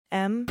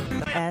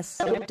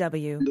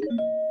MSW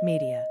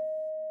Media.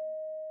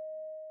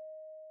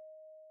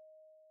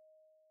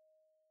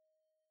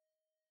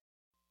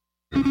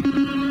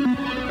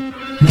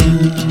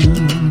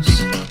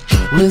 News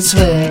with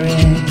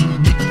swearing.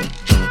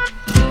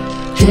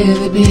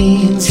 Daily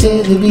beans,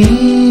 daily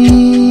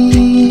beans.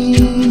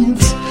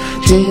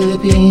 Daily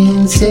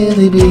beans,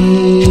 daily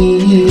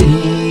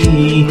beans.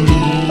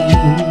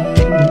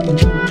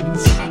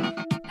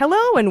 Hello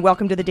and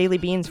welcome to the Daily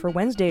Beans for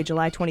Wednesday,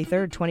 July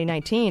 23rd,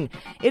 2019.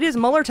 It is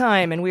Mueller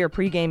time and we are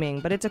pre-gaming,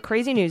 but it's a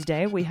crazy news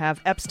day. We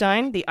have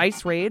Epstein, the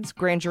ICE raids,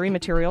 grand jury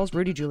materials,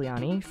 Rudy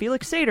Giuliani,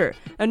 Felix Sater,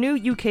 a new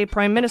UK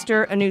Prime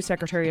Minister, a new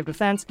Secretary of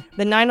Defense,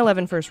 the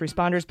 9/11 First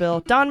Responders Bill,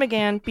 Don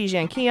McGahn,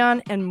 Bijan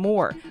Kian, and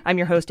more. I'm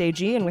your host,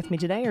 AG, and with me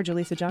today are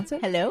Jaleesa Johnson.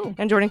 Hello.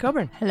 And Jordan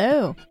Coburn.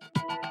 Hello.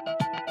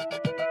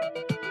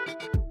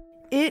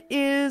 It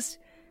is...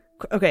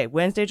 Okay,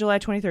 Wednesday, July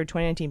 23rd,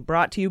 2019,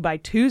 brought to you by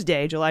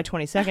Tuesday, July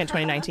 22nd,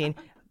 2019,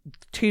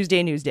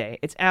 Tuesday News Day.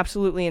 It's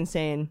absolutely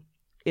insane.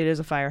 It is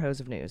a fire hose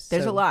of news.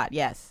 There's So a lot,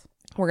 yes.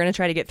 we're going to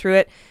try to get through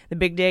it. The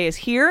big day is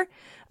here.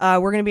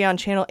 We're going to be on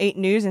Channel 8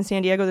 News in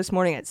San Diego this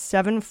morning at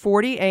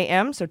 7:40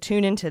 a.m., so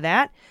tune into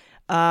that.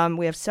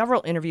 We have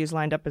several interviews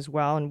lined up as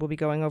well, and we'll be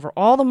going over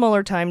all the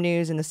Mueller time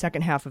news in the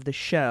second half of the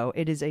show.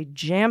 It is a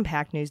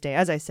jam-packed news day,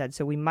 as I said,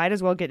 so we might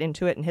as well get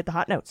into it and hit the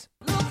hot notes.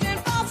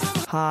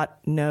 Hot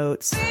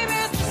notes.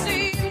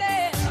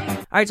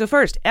 All right, so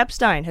first,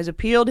 Epstein has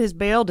appealed his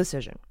bail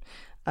decision.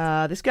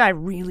 This guy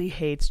really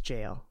hates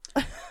jail.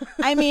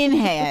 I mean,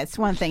 hey, it's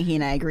one thing he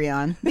and I agree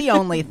on. The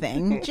only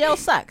thing. Jail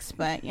sucks,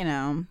 but, you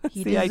know,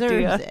 he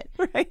deserves it.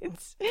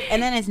 Right.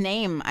 And then his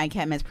name, I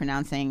kept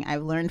mispronouncing.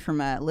 I've learned from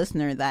a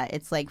listener that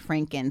it's like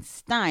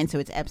Frankenstein, so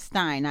it's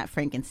Epstein, not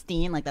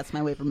Frankenstein. Like, that's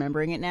my way of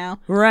remembering it now.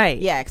 Right.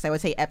 Yeah, because I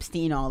would say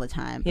Epstein all the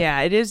time.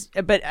 Yeah, it is.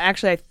 But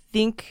actually, I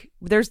think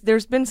there's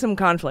been some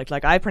conflict.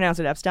 Like, I pronounce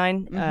it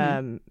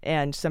Epstein,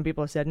 and some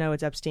people have said, no,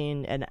 it's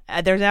Epstein. And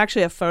there's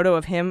actually a photo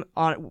of him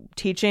on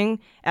teaching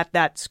at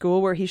that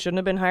school where he shouldn't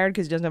have been hired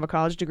because he doesn't have a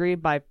college degree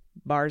by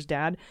Barr's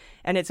dad.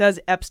 And it says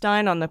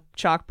Epstein on the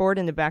chalkboard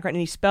in the background,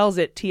 and he spells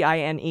it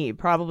Tine,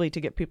 probably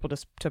to get people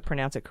to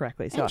pronounce it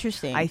correctly. So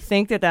Interesting. I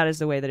think that is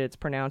the way that it's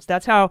pronounced.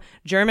 That's how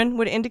German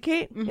would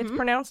indicate it's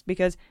pronounced,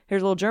 because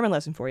here's a little German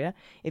lesson for you.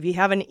 If you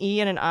have an E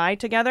and an I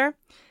together,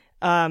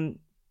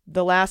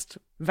 the last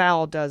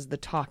vowel does the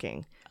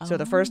talking. So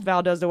the first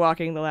vowel does the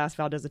walking, the last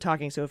vowel does the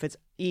talking. So if it's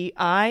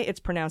E-I, it's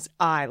pronounced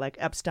I, like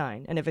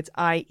Epstein. And if it's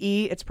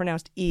I-E, it's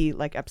pronounced E,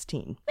 like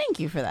Epstein. Thank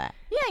you for that.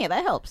 Yeah,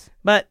 that helps.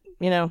 But,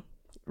 you know,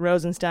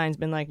 Rosenstein's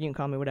been like, you can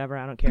call me whatever,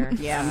 I don't care.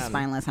 Yeah, I'm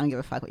spineless. I don't give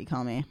a fuck what you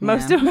call me.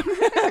 Most of them.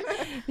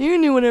 You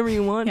can do whatever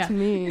you want to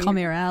me. Call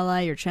me your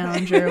ally, your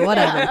challenger,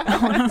 whatever.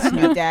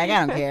 Snoop Dagg,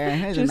 I don't care. It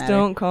doesn't Just matter.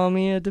 don't call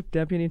me a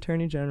deputy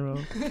attorney general.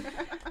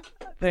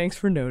 Thanks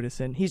for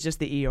noticing. He's just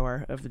the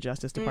Eeyore of the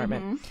Justice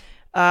Department.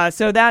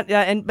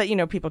 But you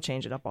know, people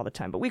change it up all the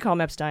time. But we call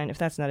him Epstein. If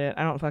that's not it,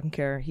 I don't fucking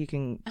care. He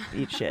can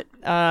eat shit.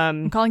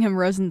 I'm calling him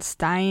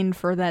Rosenstein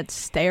for that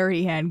stare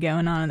he had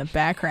going on in the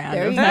background.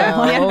 There of you go.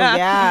 that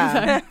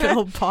Yeah.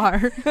 Bill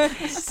Barr.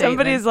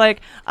 Somebody's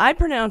like, I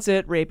pronounce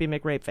it Rapey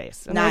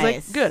McRapeface. And I was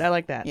Nice. like, good, I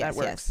like that. Yes,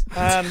 that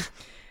works.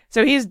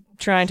 So he's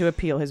trying to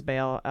appeal his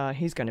bail.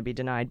 He's going to be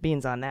denied.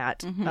 Beans on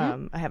that.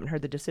 I haven't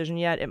heard the decision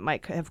yet. It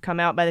might have come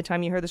out by the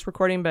time you hear this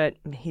recording, but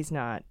he's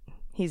not.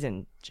 He's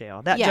in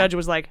jail. That judge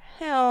was like,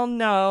 hell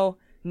no,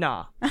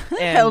 nah.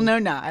 Hell no,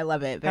 nah. I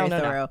love it. Very Hell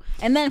no, thorough.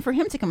 And then for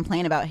him to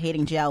complain about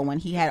hating jail when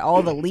he had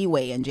all the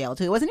leeway in jail,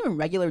 too. It wasn't even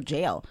regular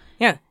jail.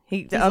 Yeah.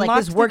 He's like,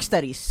 this work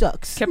study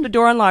sucks. Kept the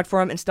door unlocked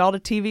for him, installed a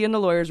TV in the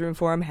lawyer's room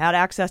for him, had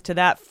access to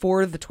that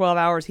for the 12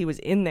 hours he was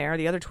in there.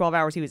 The other 12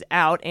 hours he was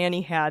out, and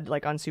he had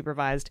like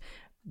unsupervised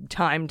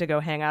time to go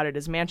hang out at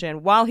his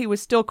mansion while he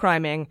was still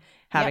criming,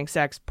 having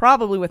sex,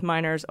 probably with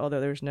minors,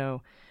 although there's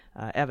no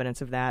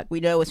evidence of that. We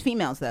know it was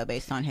females, though,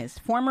 based on his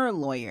former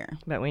lawyer.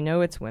 But we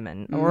know it's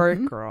women or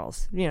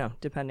girls, you know,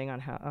 depending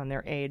on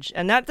their age.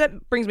 And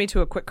that brings me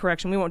to a quick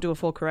correction. We won't do a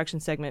full correction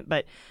segment,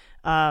 but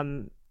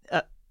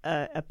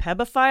a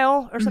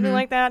pedophile or something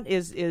like that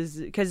is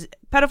because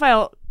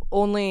pedophile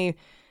only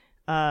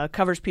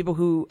covers people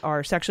who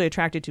are sexually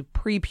attracted to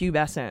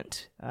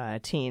prepubescent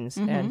teens,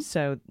 and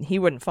so he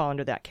wouldn't fall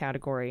under that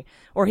category,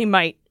 or he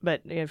might,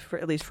 but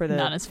at least for the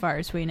Not as far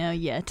as we know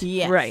yet.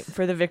 Yes. right,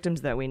 for the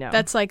victims that we know.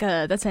 That's like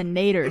that's a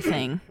Nader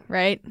thing,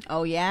 right?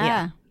 Oh,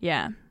 yeah.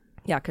 Yeah.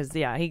 Yeah, because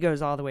he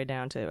goes all the way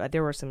down to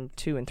there were some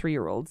 2- and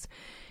 3-year-olds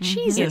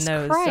Jesus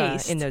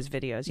in those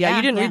videos. Yeah,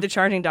 you didn't read the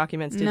charging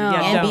documents, did No. you?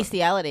 Yeah, And don't.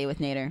 bestiality with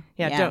Nader.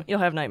 Don't. You'll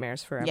have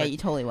nightmares forever. Yeah, you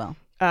totally will.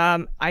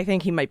 I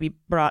think he might be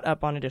brought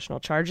up on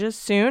additional charges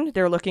soon.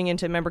 They're looking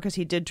into, remember, because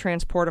he did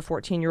transport a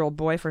 14-year-old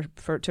boy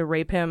to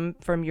rape him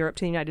from Europe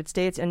to the United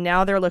States, and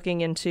now they're looking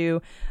into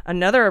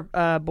another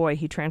boy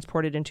he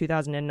transported in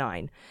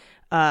 2009.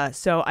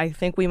 So I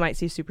think we might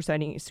see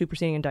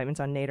superseding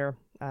indictments on Nader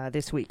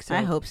this week. So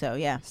I hope so,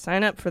 yeah.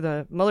 sign up for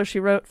the Mueller, She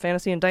Wrote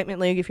Fantasy Indictment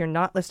League. If you're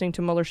not listening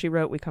to Mueller, She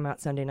Wrote, we come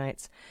out Sunday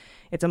nights.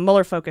 It's a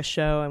Mueller-focused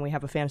show, and we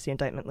have a Fantasy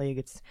Indictment League.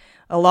 It's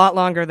a lot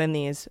longer than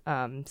these.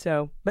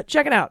 But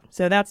check it out.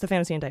 So that's the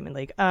Fantasy Indictment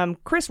League.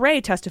 Chris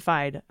Wray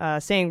testified,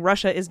 saying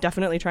Russia is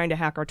definitely trying to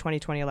hack our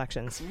 2020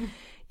 elections.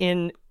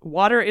 In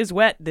Water is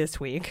Wet this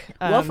week.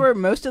 Well, for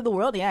most of the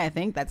world, yeah, I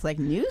think that's like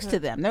news to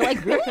them. They're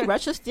like, really?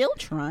 Russia's still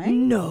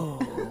trying? No.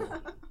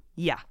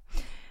 Yeah.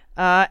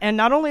 And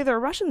not only are the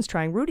Russians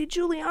trying, Rudy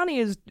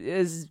Giuliani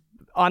is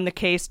on the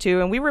case too.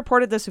 And we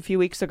reported this a few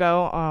weeks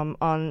ago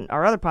on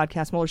our other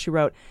podcast, Mueller, She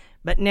Wrote.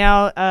 But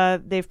now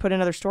they've put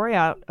another story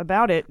out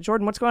about it.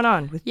 Jordan, what's going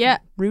on with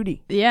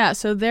Rudy? Yeah,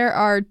 so there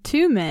are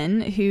two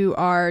men who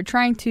are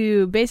trying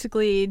to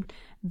basically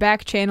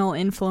back channel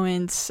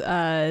influence,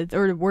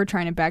 or we're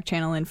trying to back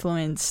channel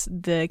influence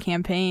the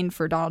campaign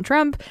for Donald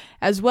Trump,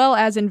 as well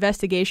as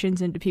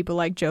investigations into people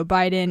like Joe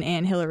Biden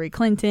and Hillary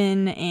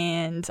Clinton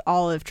and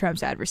all of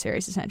Trump's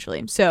adversaries,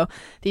 essentially. So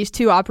these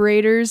two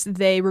operators,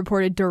 they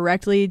reported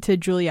directly to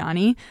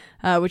Giuliani,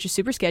 which is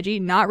super sketchy,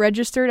 not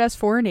registered as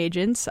foreign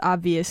agents,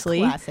 obviously.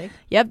 Classic.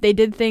 Yep, they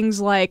did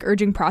things like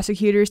urging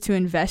prosecutors to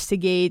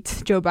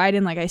investigate Joe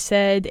Biden, like I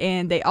said,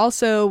 and they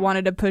also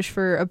wanted to push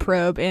for a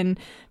probe and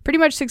pretty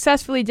much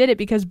successfully did it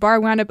because Barr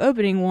wound up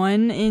opening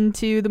one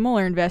into the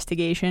Mueller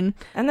investigation.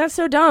 And that's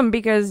so dumb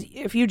because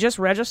if you just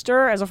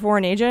register as a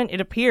foreign agent, it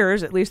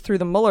appears, at least through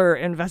the Mueller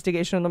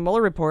investigation and the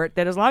Mueller report,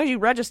 that as long as you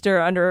register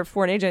under a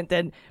foreign agent,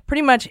 then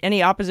pretty much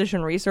any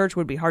opposition research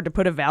would be hard to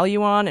put a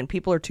value on, and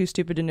people are too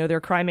stupid to know they're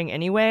criming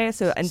anyway.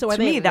 So to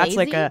me, that's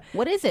like a...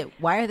 What is it?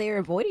 Why are they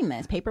avoiding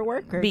this?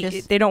 Paperwork? Or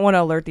just... They don't want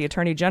to alert the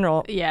Attorney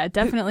General. Yeah,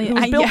 definitely.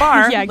 Who's Bill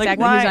Barr. Yeah,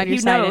 exactly. Like, who's on your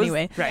he side knows.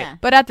 anyway. Right. Yeah.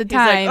 But at the He's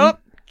like, time...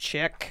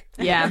 check.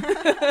 Yeah.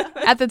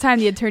 At the time,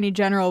 the Attorney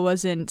General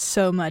wasn't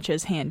so much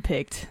as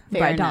handpicked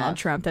by Donald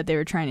Trump that they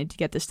were trying to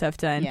get this stuff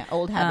done. Yeah,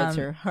 old habits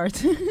are hard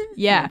to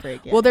yeah.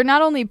 break. Yeah. Well, they're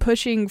not only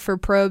pushing for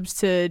probes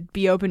to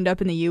be opened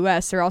up in the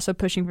U.S., they're also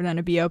pushing for them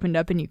to be opened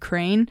up in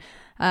Ukraine.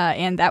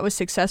 And that was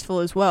successful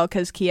as well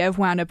because Kiev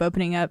wound up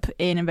opening up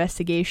an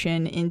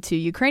investigation into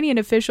Ukrainian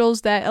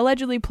officials that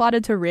allegedly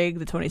plotted to rig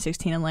the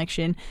 2016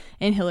 election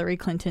in Hillary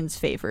Clinton's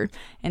favor.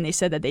 And they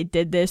said that they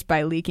did this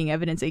by leaking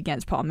evidence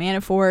against Paul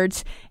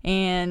Manafort.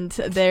 And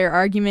their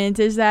argument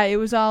is that it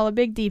was all a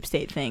big deep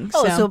state thing.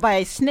 Oh, so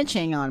by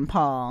snitching on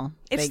Paul...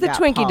 It's they the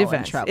got Twinkie Paul in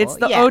defense. trouble. It's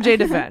the Yeah. OJ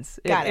defense.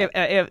 Got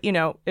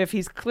it. If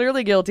he's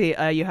clearly guilty,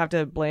 you have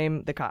to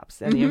blame the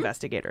cops and the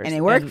investigators. And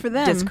it worked for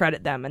them.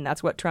 Discredit them. And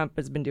that's what Trump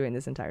has been doing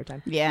this entire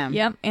time. Yeah.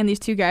 Yep. And these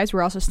two guys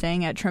were also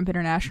staying at Trump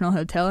International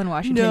Hotel in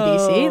Washington,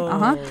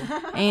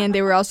 D.C. And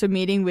they were also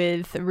meeting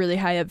with really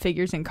high up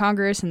figures in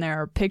Congress. And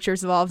there are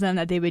pictures of all of them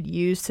that they would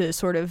use to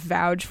sort of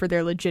vouch for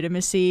their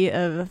legitimacy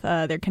of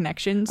their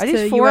connections Are to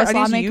these U.S. are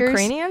lawmakers. these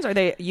Ukrainians? Or are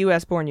they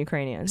U.S. born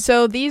Ukrainians?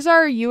 So these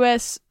are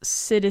U.S.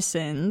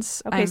 citizens.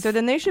 Okay, so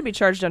then they should be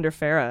charged under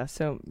FARA.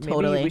 So maybe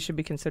Totally. we should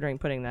be considering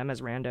putting them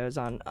as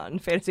randos on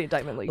Fantasy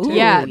Indictment League Ooh, too.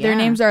 yeah, yeah. their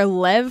names are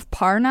Lev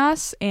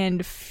Parnas and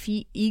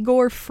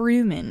Igor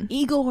Fruman.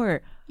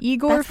 Igor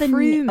Igor That's the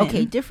Fruman.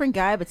 Okay, different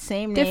guy, but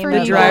same Different name.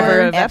 The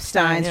driver of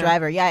Epstein's Epstein, yeah.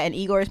 driver. Yeah, and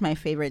Igor is my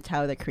favorite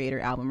Tyler the Creator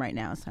album right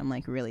now, so I'm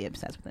like really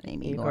obsessed with the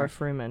name Igor. Igor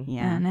Fruman.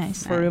 Yeah, Oh,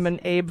 nice. Fruman,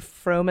 Abe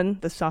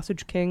Froman, the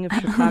sausage king of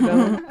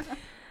Chicago.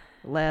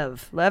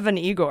 Lev and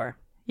Igor.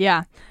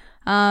 Yeah.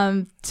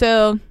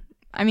 So,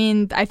 I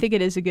mean, I think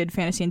it is a good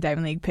Fantasy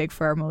Indictment League pick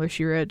for our Mueller,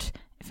 She Wrote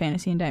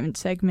Fantasy Indictment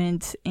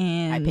segment.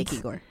 And I pick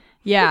Igor.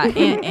 Yeah,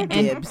 and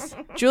Dibs.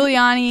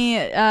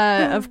 Giuliani,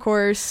 of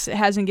course,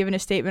 hasn't given a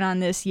statement on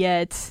this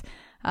yet.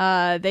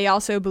 They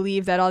also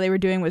believe that all they were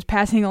doing was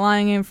passing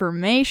along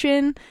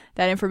information.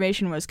 That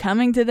information was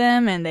coming to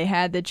them, and they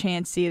had the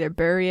chance to either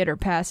bury it or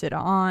pass it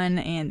on,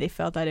 and they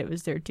felt that it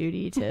was their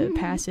duty to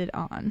pass it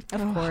on.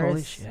 Of course.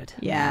 Holy shit.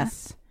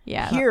 Yes.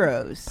 Yeah.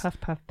 Heroes.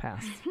 Puff, puff,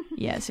 pass.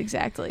 Yes,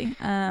 exactly.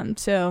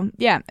 So,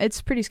 yeah,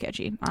 it's pretty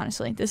sketchy,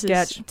 honestly. This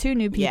Sketch. is two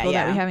new people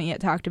Yeah. that we haven't yet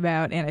talked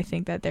about, and I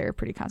think that they're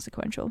pretty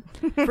consequential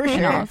For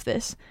in all sure. of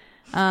this.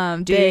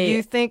 Do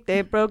you think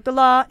they broke the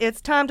law?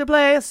 It's time to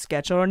play a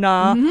sketch or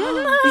not. Did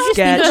you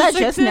Sketch. think of that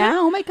just now?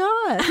 Oh my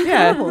god.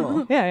 Yeah,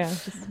 Cool. yeah.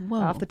 Just Whoa.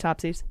 off the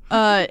topsies.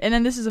 And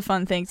then this is a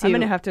fun thing, too. I'm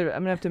gonna have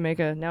to make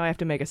a. Now I have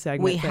to make a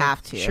segment. We thing.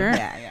 have to. Sure.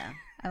 Yeah.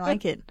 I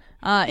like it.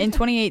 In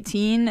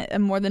 2018,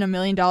 more than $1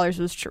 million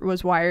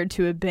was wired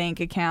to a bank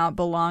account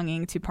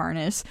belonging to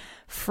Parnas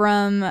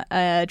from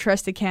a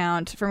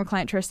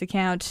client trust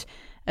account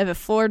of a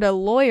Florida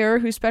lawyer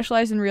who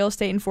specialized in real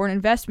estate and foreign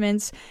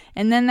investments.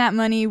 And then that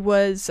money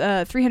was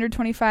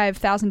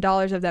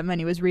 $325,000 of that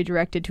money was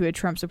redirected to a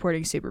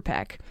Trump-supporting super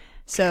PAC.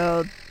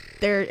 So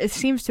it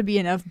seems to be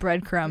enough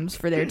breadcrumbs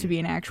for there to be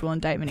an actual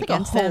indictment It's like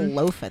a against whole them.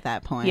 loaf at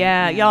that point.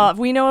 Yeah, y'all. If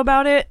we know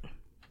about it,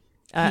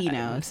 He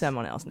knows.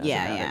 Someone else knows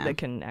Yeah, about yeah. it that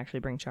can actually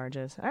bring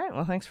charges. All right,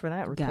 well, thanks for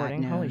that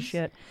reporting. knows. Holy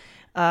shit.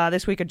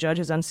 This week, a judge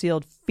has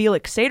unsealed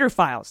Felix Sater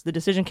files. The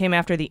decision came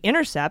after The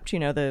Intercept,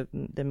 the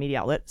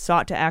media outlet,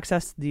 sought to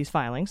access these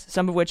filings,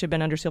 some of which have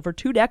been under seal for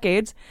 2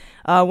 decades.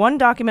 One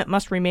document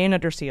must remain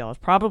under seal,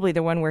 probably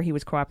the one where he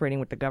was cooperating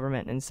with the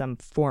government in some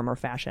form or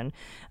fashion.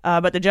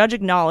 But the judge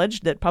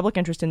acknowledged that public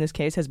interest in this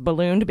case has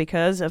ballooned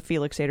because of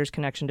Felix Sater's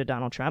connection to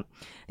Donald Trump.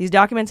 These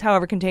documents,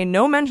 however, contain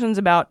no mentions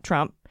about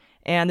Trump,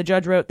 and the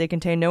judge wrote they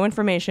contain no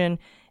information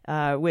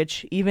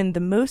which even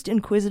the most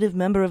inquisitive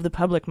member of the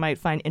public might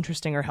find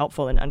interesting or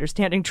helpful in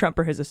understanding Trump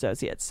or his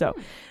associates. So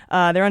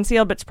they're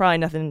unsealed, but it's probably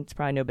nothing. It's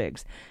probably no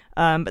bigs.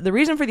 But the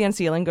reason for the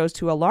unsealing goes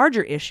to a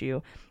larger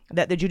issue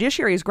that the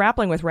judiciary is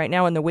grappling with right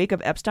now in the wake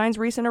of Epstein's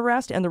recent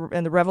arrest and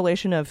the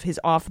revelation of his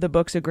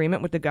off-the-books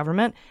agreement with the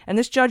government. And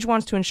this judge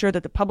wants to ensure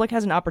that the public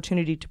has an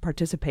opportunity to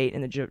participate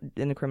in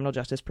the criminal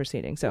justice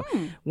proceeding. So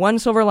one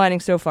silver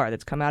lining so far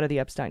that's come out of the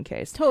Epstein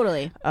case.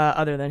 Totally.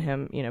 Other than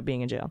him,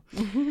 being in jail.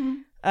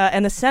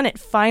 And the Senate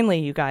finally,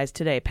 you guys,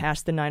 today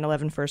passed the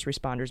 9/11 First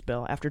Responders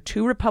Bill after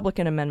 2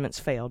 Republican amendments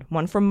failed.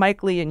 One from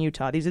Mike Lee in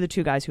Utah. These are the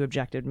 2 guys who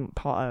objected,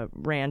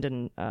 Rand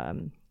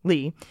and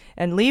Lee.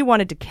 And Lee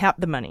wanted to cap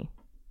the money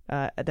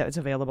that was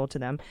available to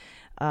them.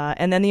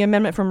 And then the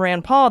amendment from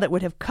Rand Paul that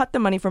would have cut the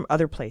money from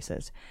other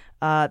places.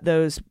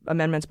 Those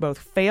amendments both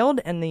failed,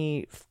 and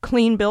the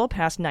clean bill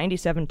passed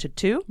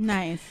 97-2.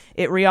 Nice.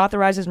 It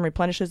reauthorizes and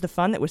replenishes the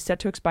fund that was set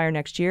to expire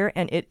next year,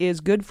 and it is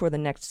good for the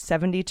next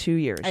 72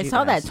 years. I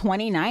saw that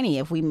 2090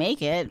 if we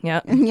make it.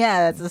 Yep.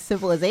 Yeah, that's a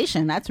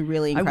civilization. That's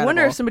really incredible. I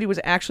wonder if somebody was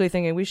actually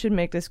thinking we should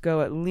make this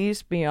go at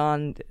least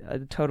beyond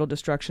total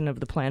destruction of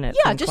the planet.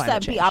 Yeah, from just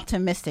climate be change.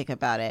 optimistic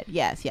about it.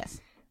 Yes.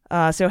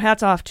 So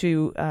hats off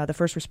to the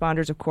first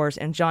responders, of course,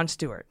 and Jon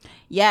Stewart.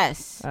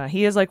 Yes.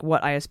 He is like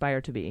what I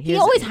aspire to be. He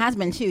always has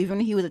been, too. Even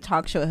when he was a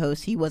talk show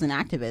host, he was an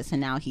activist,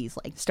 and now he's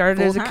like started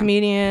as a full-time.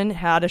 comedian,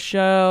 had a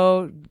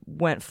show,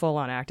 went full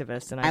on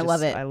activist, and I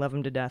love it. I love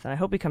him to death, and I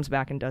hope he comes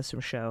back and does some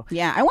show.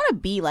 Yeah, I want to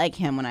be like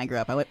him when I grow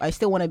up. I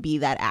still want to be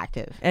that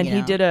active. And you he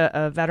know? did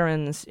a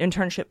veterans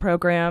internship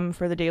program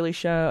for The Daily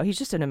Show. He's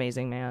just an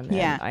amazing man. and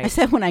Yeah, I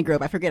said when I grow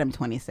up. I forget I'm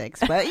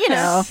 26, but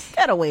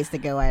got a ways to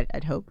go.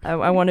 I'd hope.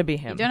 I want to be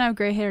him. You don't have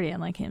gray hair yet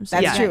like him. So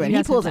That's Yeah. true, you and got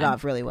he some pulls it time.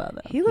 off really well,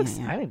 though. He looks,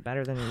 Yeah. I think,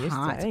 better than he used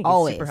Hot. to. I think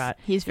Always. he's super hot.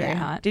 He's very Yeah.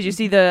 hot. Did you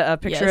see the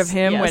picture Yes, of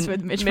him yes, when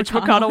with Mitch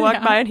McConnell McConnell, walked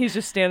yeah. by and he's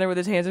just standing there with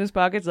his hands in his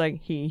pockets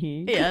like,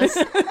 he. Yes.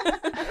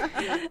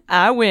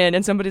 I win.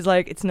 And somebody's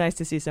like, it's nice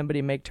to see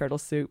somebody make turtle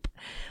soup.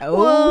 Oh.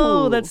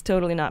 Whoa, that's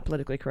totally not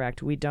politically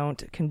correct. We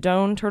don't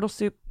condone turtle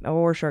soup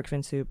or shark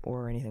fin soup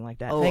or anything like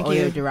that. Thank you.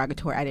 You're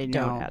derogatory. I didn't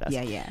Don't know. add us.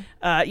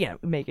 Yeah.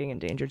 Making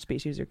endangered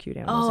species or cute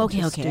animals. Oh,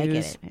 into okay, I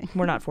get stews. it.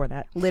 We're not for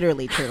that.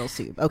 Literally turtle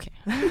soup. Okay.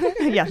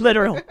 Yeah,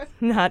 literal.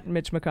 Not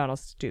Mitch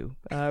McConnell's stew,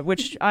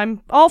 which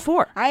I'm all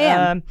for. I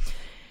am.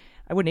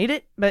 I wouldn't eat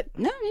it, but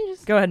No, you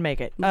just go ahead and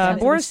make it. Sounds like a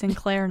Boris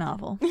Sinclair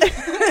novel.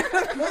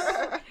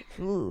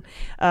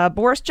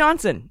 Boris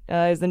Johnson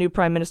is the new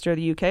Prime Minister of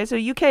the UK. So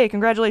UK,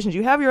 congratulations,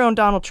 you have your own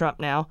Donald Trump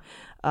now.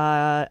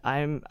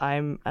 And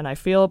I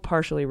feel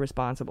partially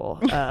responsible.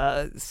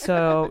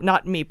 So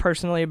not me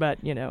personally, but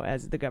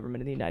as the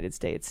government of the United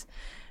States.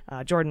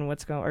 Jordan, or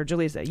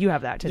Jaleesa, you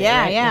have that today.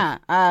 right?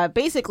 Yeah.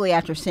 Basically,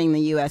 after seeing the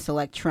U.S.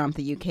 elect Trump,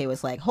 the U.K.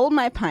 was like, hold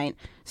my pint.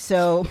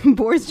 So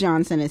Boris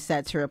Johnson is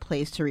set to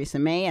replace Theresa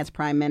May as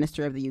Prime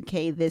Minister of the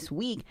U.K. this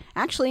week,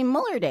 actually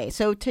Mueller Day.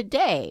 So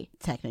today,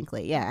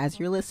 technically, as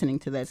you're listening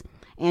to this.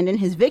 And in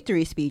his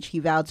victory speech, he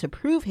vowed to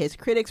prove his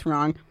critics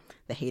wrong,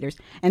 the haters,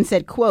 and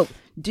said, quote,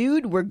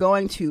 dude, we're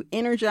going to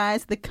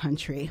energize the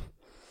country.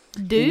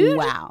 Dude?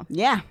 Wow.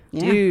 Yeah.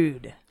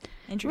 Dude.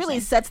 It really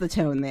sets the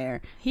tone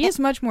there. He is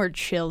much more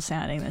chill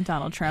sounding than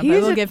Donald Trump. He's I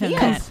will a give him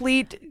that.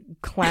 complete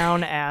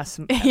clown ass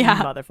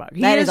Yeah. motherfucker.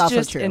 That He is also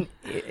just true.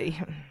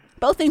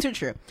 Both things are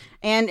true.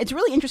 And it's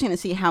really interesting to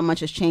see how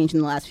much has changed in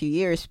the last few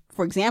years.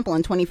 For example,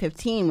 in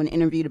 2015, when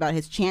interviewed about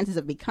his chances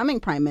of becoming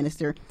prime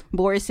minister,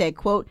 Boris said,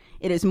 quote,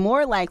 it is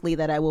more likely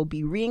that I will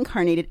be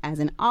reincarnated as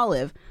an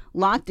olive,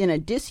 locked in a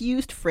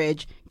disused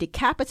fridge,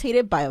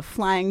 decapitated by a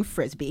flying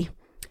frisbee.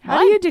 How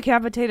do you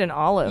decapitate an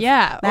olive?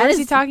 Yeah. That Or is is-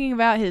 he talking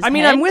about his I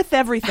mean, head? I'm with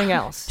everything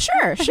else.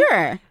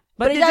 Sure.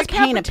 But it the does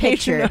paint a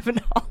decapitation picture. of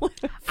an olive.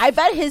 I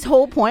bet his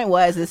whole point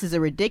was, this is a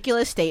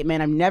ridiculous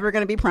statement. I'm never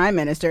going to be prime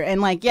minister. And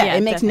Yeah,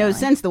 it makes no definitely.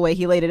 sense the way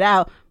he laid it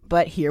out.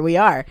 But here we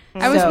are.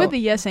 I was So- with the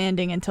yes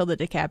ending until the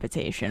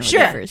decapitation. with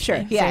Sure, the first sure.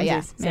 day.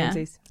 Yeah.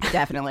 Samesies.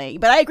 Definitely.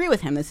 But I agree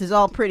with him. This is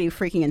all pretty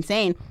freaking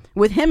insane.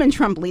 With him and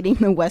Trump leading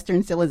the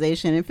Western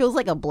civilization, it feels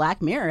like a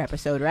Black Mirror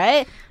episode,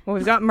 right? Well,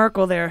 we've got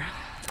Merkel there.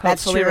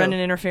 That's Hopefully true. running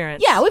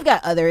interference. Yeah, we've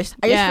got others.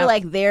 I just Yeah. feel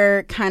like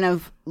they're kind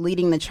of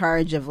leading the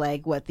charge of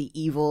like what the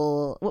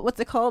evil,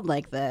 what's it called?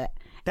 Like the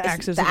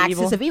axis the of axis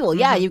evil. of evil.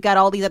 Yeah, you've got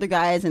all these other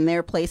guys in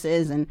their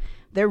places, and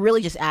they're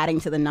really just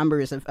adding to the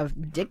numbers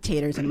of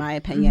dictators, in my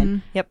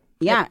opinion. Yep.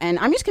 Yeah, and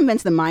I'm just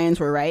convinced the Mayans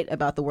were right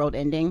about the world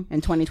ending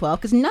in 2012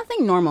 because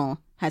nothing normal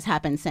has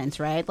happened since,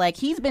 right? Like,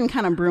 he's been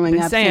kind of brewing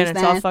Been up saying since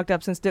it's then. all fucked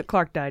up since Dick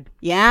Clark died.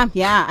 Yeah,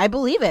 I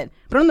believe it.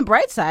 But on the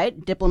bright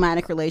side,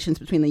 diplomatic relations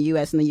between the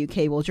U.S. and the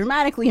U.K. will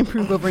dramatically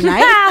improve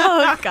overnight.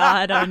 Oh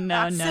God! Oh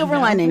no! Silver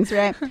linings,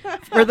 right?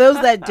 For those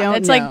that don't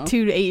It's know. like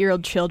 2 to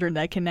 8-year-old children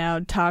that can now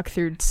talk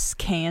through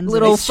cans,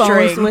 Little and a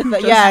phones string.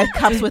 with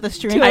cups with a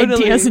string.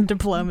 Totally. Ideas and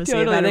diplomacy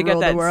Totally, about they to got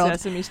rule that the world.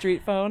 Sesame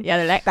Street phone. Yeah,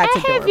 they're like, That's I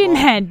have adorable.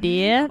 an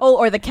idea. Oh,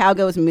 or the cow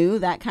goes moo,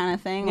 that kind of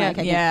thing. Yeah. Like,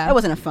 I guess- Yeah. That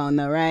wasn't a phone,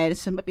 though, right?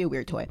 It might be a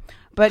weird toy.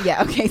 But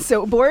yeah, okay,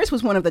 so Boris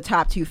was one of the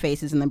top 2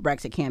 faces in the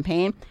Brexit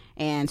campaign.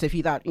 And so if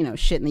you thought,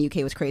 shit in the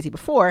UK was crazy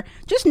before,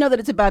 just know that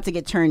it's about to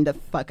get turned the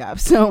fuck up.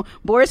 So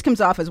Boris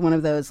comes off as one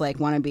of those, like,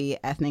 wannabe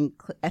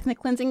ethnic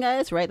cleansing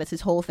guys, right? That's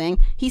his whole thing.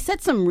 He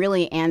said some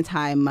really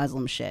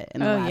anti-Muslim shit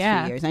in the Oh, last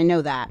yeah. few years. I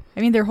know that.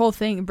 I mean, their whole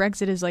thing,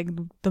 Brexit is like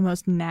the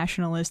most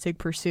nationalistic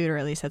pursuit, or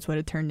at least that's what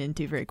it turned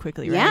into very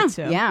quickly, right? Yeah,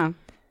 So, yeah.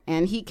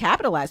 And he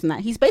capitalized on that.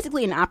 He's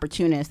basically an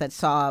opportunist that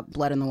saw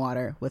blood in the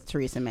water with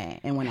Theresa May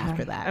and went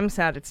after that. I'm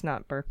sad it's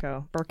not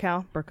Burko.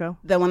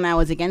 The one that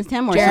was against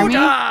him? Or Jeremy?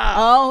 something?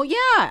 Oh,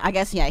 yeah. I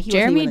guess, yeah. He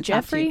Jeremy wasn't even the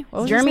top Jeffrey? two.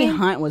 What was his Jeremy name?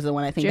 Hunt was the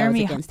one I think Jeremy,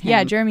 that was against him.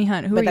 yeah, Jeremy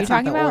Hunt. Who But are you that's not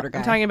talking the about? older guy.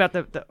 I'm talking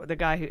about the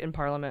guy who in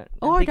Parliament.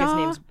 Oh, I think his God.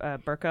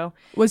 name's Burko.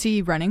 Was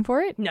he running for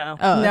it? No.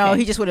 Oh, No, okay.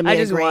 he just would have I made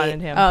just a great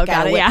wanted him. Oh, guy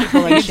got to it, whip yeah.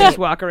 people in He should shape. just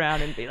walk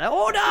around and be like,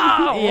 oh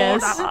no!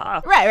 Yes. Oh,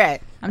 no.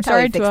 Right. I'm That's how he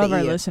sorry to fixed all the of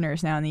our EU.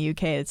 listeners now in the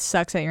UK. It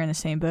sucks that you're in the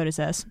same boat as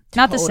us.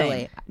 Not the Totally.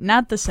 same.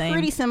 Not the same.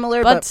 Pretty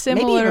similar, But but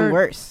maybe even similar-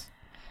 worse.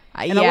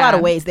 In a Yeah. lot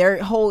of ways,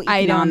 their whole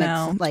I don't know.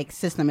 economic like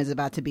system is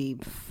about to be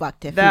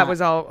fucked. If That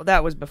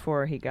not. was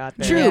before he got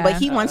there. True, Yeah. but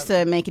he wants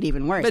to make it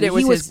even worse. But And it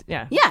was he his,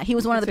 yeah. Yeah, he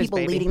was one of It's the his people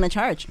baby. leading the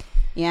charge.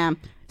 Yeah.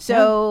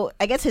 So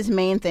I guess his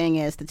main thing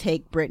is to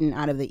take Britain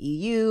out of the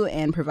EU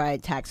and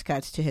provide tax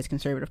cuts to his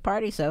Conservative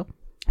Party. So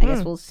I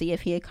guess we'll see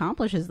if he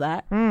accomplishes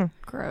that.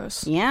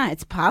 Gross. Yeah,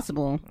 it's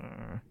possible.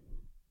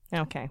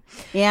 Okay.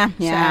 Yeah.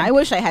 Sad. I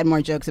wish I had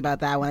more jokes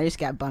about that one. I just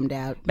got bummed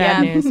out.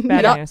 Bad Yeah. news.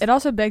 Bad news. It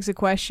also begs the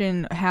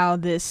question how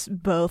this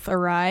both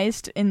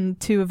arised in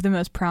 2 of the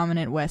most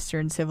prominent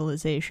Western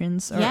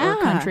civilizations or Yeah.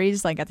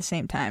 countries, like at the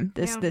same time.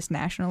 This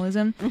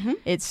nationalism,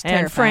 it's and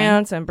terrifying.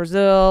 France and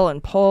Brazil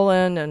and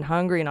Poland and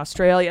Hungary and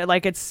Australia,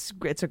 like it's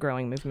a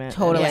growing movement.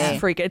 Totally. It's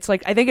freak. It's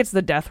like I think it's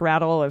the death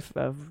rattle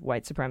of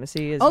white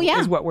supremacy. Oh, yeah.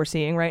 Is what we're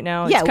seeing right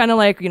now. Yeah. It's kind of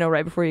like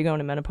right before you go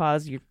into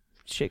menopause, your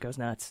shit goes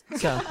nuts.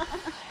 So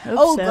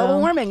Oh, so.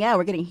 global warming. Yeah,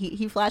 we're getting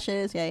heat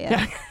flashes.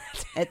 Yeah.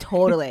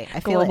 Totally. I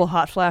feel global it.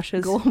 hot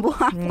flashes. Global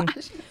hot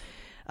flashes.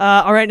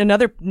 All right,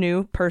 another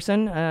new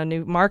person,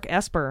 new Mark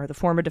Esper, the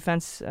former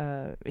defense.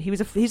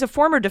 He's a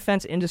former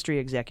defense industry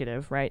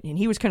executive, right? And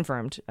he was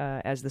confirmed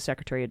as the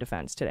Secretary of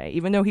Defense today,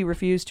 even though he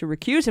refused to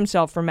recuse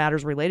himself from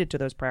matters related to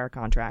those prior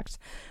contracts.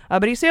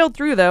 But he sailed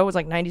through, though. It was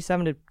like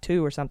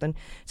 97-2 or something.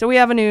 So we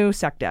have a new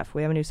SecDef.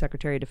 We have a new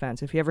Secretary of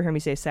Defense. If you ever hear me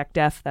say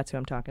SecDef, that's who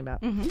I'm talking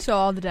about. So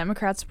all the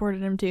Democrats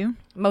supported him too?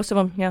 Most of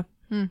them, yeah.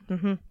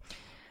 Mm-hmm.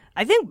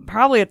 I think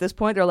probably at this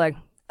point they're like,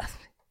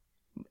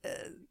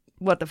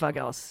 what the fuck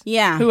else?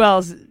 Yeah, Who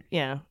else?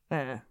 Yeah.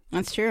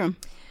 that's true.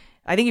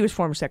 I think he was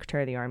former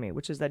Secretary of the Army,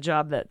 which is that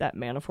job that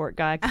Manafort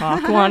guy,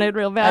 Koch, wanted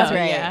real bad. That's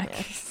right.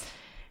 Yeah.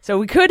 So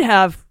we could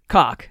have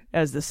Koch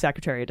as the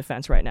Secretary of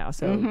Defense right now.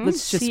 So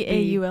let's just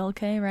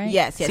CAULK, right?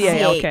 Yes.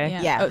 CALK.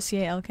 Yeah. Yeah. Oh,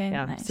 CALK.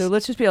 Yeah. Nice. So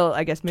let's just be able,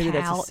 I guess maybe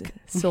that's Calc. a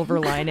silver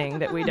lining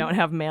that we don't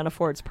have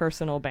Manafort's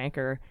personal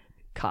banker,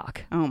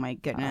 Koch, Oh my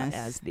goodness.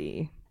 as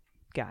the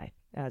guy,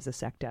 as a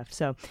SecDef.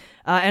 So,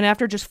 and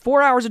after just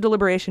 4 hours of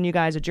deliberation, you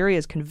guys, a jury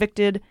has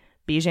convicted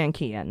Bijan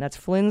Kian. That's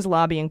Flynn's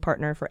lobbying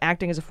partner for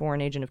acting as a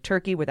foreign agent of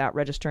Turkey without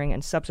registering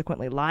and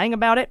subsequently lying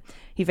about it.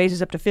 He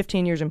faces up to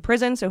 15 years in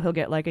prison, so he'll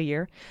get like a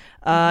year.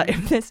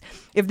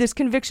 If this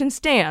conviction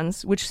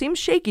stands, which seems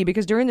shaky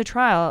because during the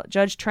trial,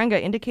 Judge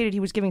Trenga indicated he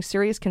was giving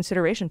serious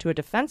consideration to a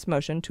defense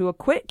motion to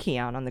acquit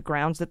Kian on the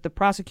grounds that the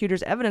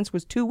prosecutor's evidence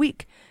was too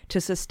weak to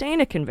sustain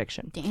a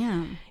conviction.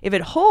 Damn. If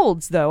it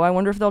holds, though, I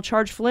wonder if they'll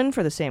charge Flynn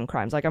for the same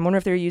crimes. Like, I wonder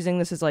if they're using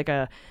this as like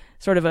a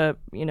sort of a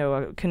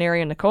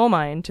canary in the coal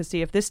mine to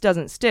see if this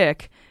doesn't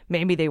stick.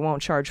 Maybe they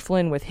won't charge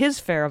Flynn with his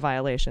FARA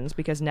violations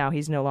because now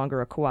he's no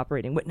longer a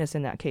cooperating witness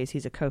in that case.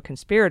 He's a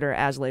co-conspirator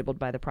as labeled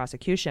by the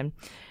prosecution.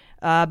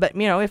 But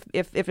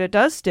if it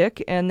does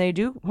stick and they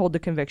do hold the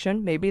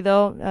conviction, maybe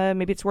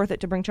maybe it's worth it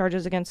to bring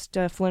charges against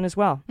Flynn as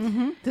well.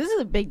 This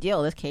is a big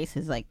deal. This case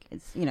is like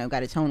it's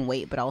got its own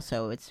weight, but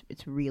also it's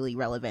really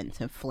relevant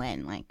to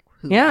Flynn, like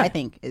who Yeah. I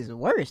think is the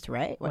worst,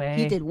 right? Way.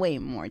 He did way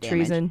more damage.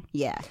 Treason.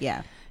 Yeah.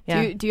 Yeah.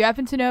 Do you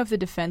happen to know if the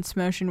defense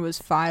motion was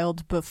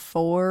filed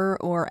before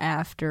or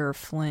after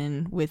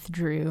Flynn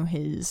withdrew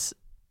his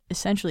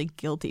essentially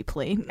guilty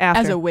plea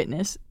After. as a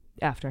witness?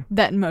 After.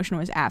 That motion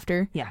was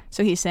after. Yeah.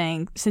 So he's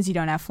saying, since you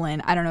don't have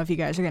Flynn, I don't know if you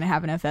guys are going to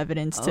have enough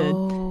evidence to.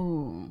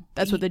 Oh.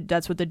 That's what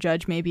the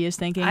judge maybe is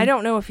thinking. I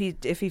don't know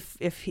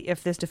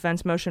if this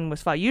defense motion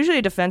was filed. Usually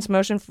a defense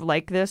motion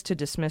like this to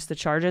dismiss the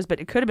charges, but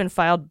it could have been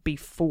filed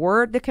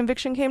before the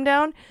conviction came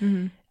down.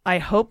 I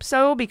hope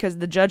so, because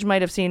the judge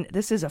might have seen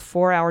this is a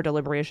 4-hour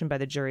deliberation by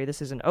the jury. This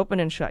is an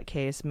open and shut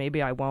case.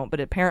 Maybe I won't, but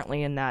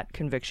apparently in that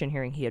conviction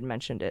hearing he had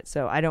mentioned it.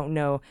 So I don't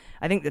know.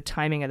 I think the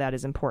timing of that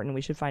is important.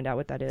 We should find out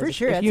what that is. For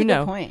sure, If that's you a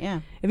know, good point. Yeah.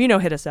 If you know,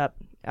 hit us up.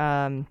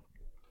 And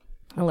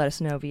let us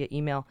know via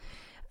email.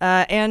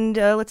 And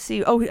let's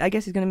see. Oh, I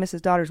guess he's going to miss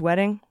his daughter's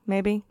wedding,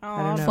 maybe. Oh,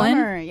 I don't know.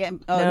 Flynn? Yeah.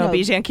 No,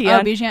 Bijan Kian.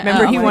 Oh, Bijan.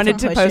 Remember, he wanted wanted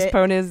to to push it.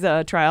 postpone his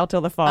trial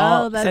till the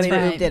fall. Oh, that's So And they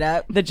right. moved it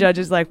up. the judge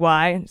is like,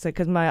 why? It's like,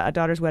 because my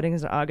daughter's wedding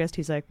is in August.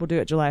 He's like, we'll do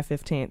it July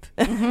 15th.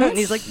 And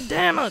he's like,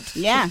 damn it.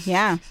 Yeah,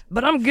 yeah.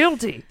 But I'm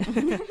guilty.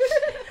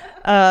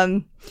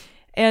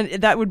 And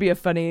that would be a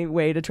funny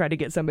way to try to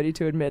get somebody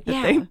to admit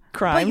that they But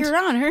crimed. Your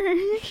Honor,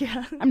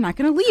 Yeah. I'm not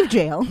going to leave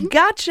jail.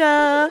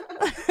 Gotcha.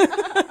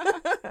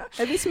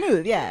 That'd be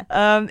smooth, yeah.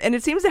 And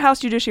it seems the House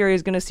Judiciary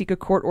is going to seek a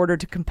court order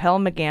to compel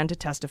McGahn to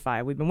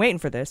testify. We've been waiting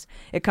for this.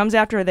 It comes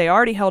after they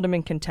already held him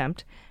in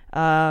contempt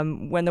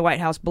when the White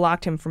House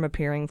blocked him from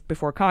appearing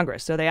before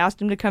Congress. So they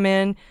asked him to come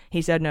in.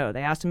 He said no.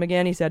 They asked him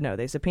again. He said no.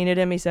 They subpoenaed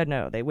him. He said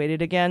no. They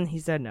waited again. He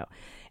said no.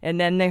 And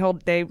then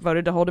they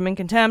voted to hold him in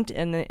contempt.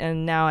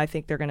 And now I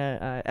think they're going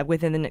to,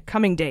 within the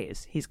coming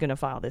days, he's going to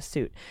file this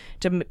suit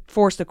to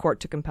force the court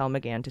to compel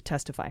McGahn to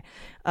testify.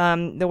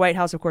 The White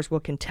House, of course,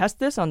 will contest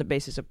this on the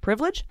basis of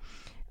privilege.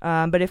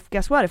 But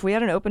guess what? If we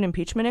had an open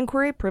impeachment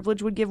inquiry,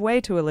 privilege would give way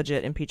to a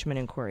legit impeachment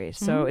inquiry.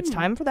 So it's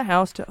time for the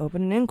House to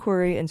open an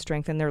inquiry and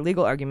strengthen their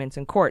legal arguments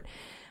in court.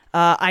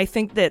 I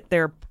think that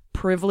their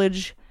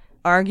privilege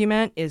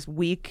argument is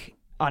weak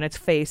on its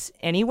face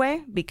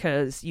anyway,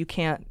 because you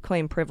can't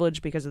claim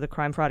privilege because of the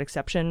crime fraud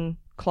exception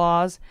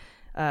clause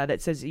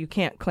that says you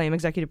can't claim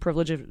executive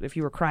privilege if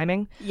you were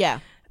criming. Yeah.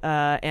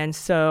 And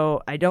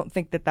so I don't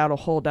think that that'll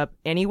hold up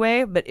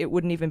anyway, but it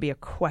wouldn't even be a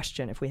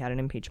question if we had an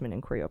impeachment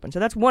inquiry open. So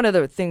that's one of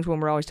the things when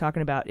we're always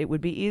talking about it would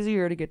be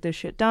easier to get this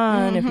shit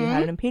done if you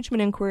had an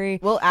impeachment inquiry.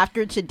 Well,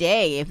 after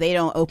today, if they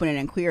don't open an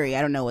inquiry,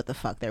 I don't know what the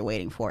fuck they're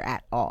waiting for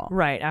at all.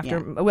 Right.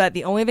 Well,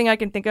 the only thing I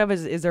can think of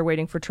is they're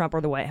waiting for Trump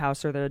or the White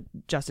House or the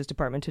Justice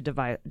Department to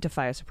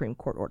defy a Supreme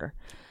Court order.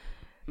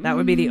 That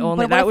would be the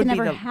only. But what that if would it be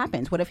never the.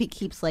 happens? What if he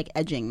keeps like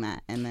edging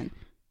that and then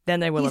Then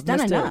they will He's have done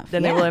missed enough. it.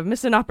 Then they Yeah. will have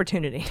missed an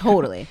opportunity.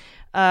 totally?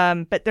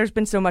 But there's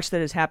been so much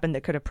that has happened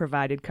that could have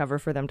provided cover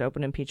for them to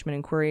open an impeachment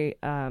inquiry.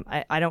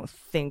 I don't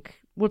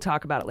think we'll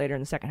talk about it later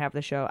in the second half of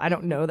the show. I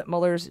don't know that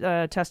Mueller's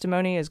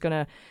testimony is going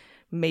to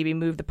maybe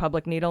move the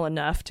public needle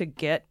enough to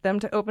get them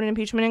to open an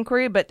impeachment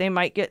inquiry, but they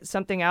might get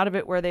something out of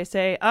it where they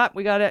say,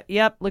 we got it.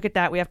 Yep, look at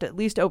that. We have to at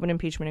least open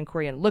impeachment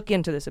inquiry and look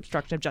into this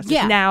obstruction of justice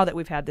now that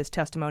we've had this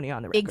testimony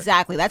on the record.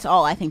 Exactly. That's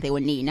all I think they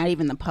would need. Not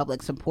even the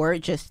public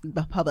support, just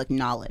the public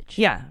knowledge.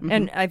 Yeah,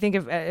 and I think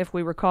if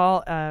we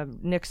recall,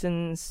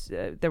 Nixon's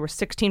there was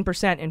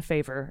 16% in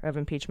favor of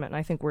impeachment, and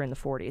I think we're in the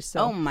 40s. So.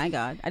 Oh my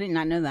God, I did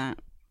not know that.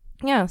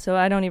 Yeah, so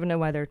I don't even know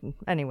why they're.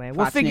 Anyway,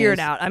 we'll Fox figure News.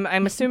 it out.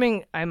 I'm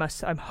assuming. I'm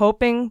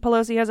hoping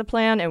Pelosi has a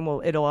plan, and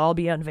it'll all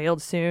be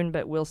unveiled soon.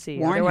 But we'll see.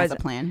 Warren Otherwise, has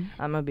a plan.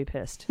 I'm gonna be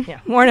pissed. Yeah,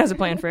 Warren has a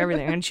plan for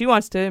everything, and she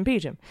wants to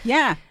impeach him.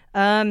 Yeah.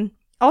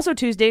 Also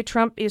Tuesday,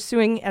 Trump is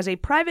suing as a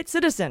private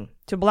citizen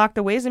to block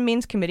the Ways and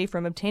Means Committee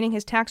from obtaining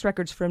his tax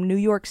records from New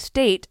York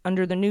State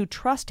under the new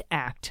Trust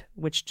Act,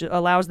 which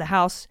allows the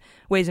House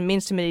Ways and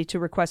Means Committee to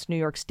request New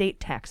York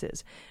State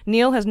taxes.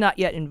 Neil has not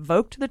yet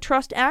invoked the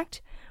Trust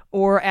Act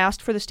or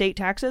asked for the state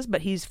taxes,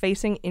 but he's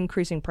facing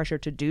increasing pressure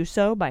to do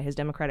so by his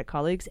Democratic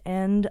colleagues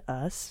and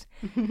us.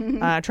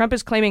 Trump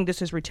is claiming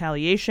this is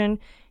retaliation.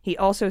 He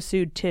also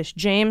sued Tish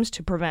James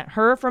to prevent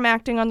her from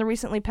acting on the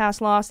recently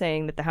passed law,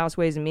 saying that the House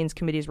Ways and Means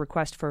Committee's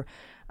request for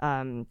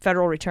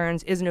federal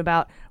returns isn't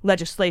about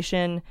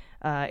legislation.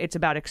 It's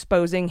about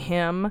exposing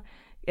him.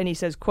 And he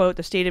says, quote,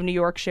 the state of New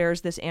York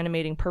shares this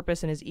animating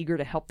purpose and is eager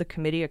to help the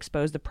committee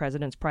expose the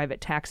president's private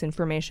tax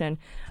information.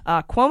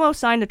 Cuomo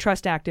signed the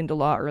Trust Act into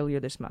law earlier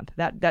this month.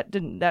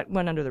 That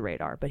went under the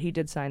radar, but he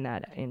did sign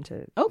that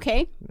into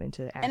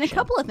action. And a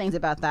couple of things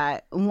about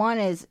that. One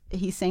is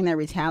he's saying they're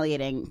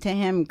retaliating to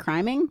him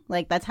criming.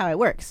 Like, that's how it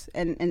works.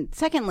 And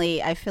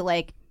secondly, I feel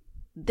like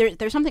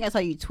there's something I saw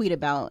you tweet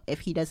about.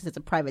 If he does this as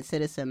a private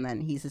citizen, then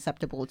he's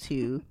susceptible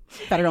to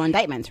federal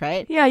indictments,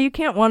 right? Yeah, you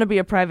can't want to be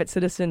a private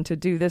citizen to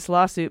do this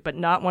lawsuit, but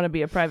not want to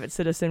be a private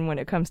citizen when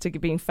it comes to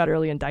being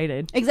federally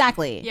indicted.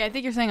 Exactly. Yeah, I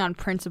think you're saying on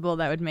principle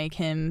that would make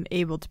him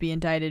able to be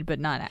indicted, but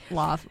not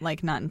law,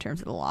 like not in terms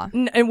of the law.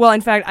 Well,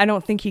 in fact, I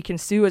don't think he can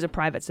sue as a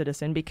private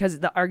citizen because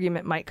the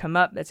argument might come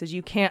up that says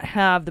you can't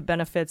have the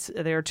benefits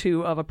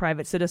thereto of a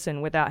private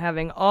citizen without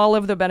having all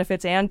of the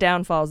benefits and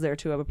downfalls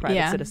thereto of a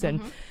private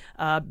citizen.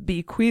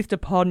 Bequeathed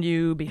upon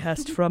you,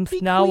 behest from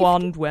now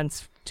on,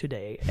 whence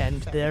today,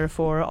 and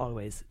therefore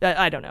always.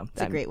 I don't know.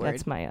 It's a great word.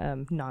 That's my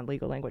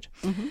non-legal language.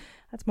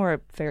 That's more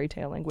a fairy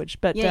tale language.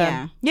 But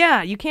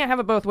Yeah. You can't have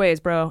it both ways,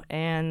 bro,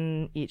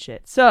 and eat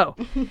shit. So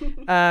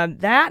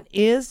that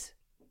is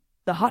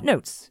the hot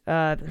notes.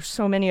 There's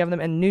so many of them,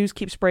 and news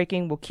keeps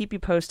breaking. We'll keep you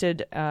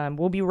posted.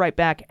 We'll be right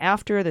back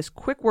after this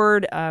quick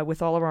word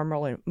with all of our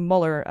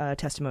Mueller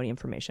testimony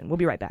information. We'll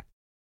be right back.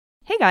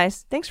 Hey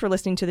guys, thanks for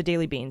listening to the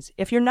Daily Beans.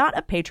 If you're not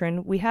a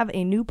patron, we have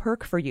a new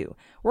perk for you.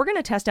 We're going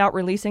to test out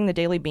releasing the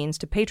Daily Beans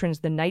to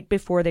patrons the night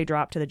before they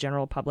drop to the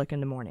general public in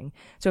the morning.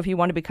 So if you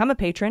want to become a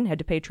patron, head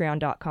to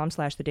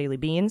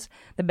patreon.com/thedailybeans.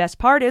 The best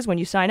part is when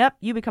you sign up,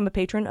 you become a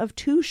patron of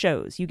 2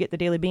 shows. You get the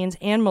Daily Beans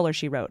and Mueller,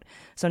 She Wrote.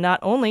 So not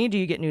only do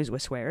you get news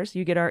with swears,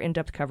 you get our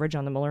in-depth coverage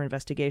on the Mueller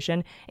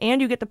investigation,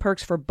 and you get the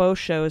perks for both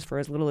shows for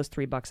as little as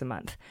 $3 a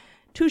month.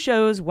 2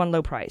 shows, 1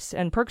 low price.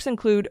 And perks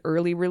include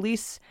early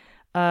release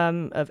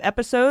of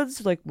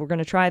episodes, like we're going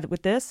to try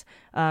with this,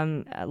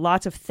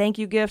 lots of thank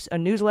you gifts, a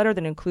newsletter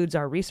that includes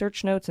our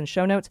research notes and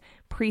show notes,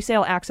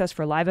 pre-sale access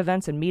for live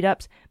events and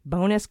meetups,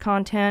 bonus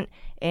content,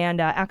 and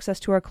access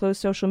to our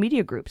closed social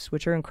media groups,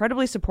 which are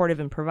incredibly supportive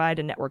and provide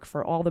a network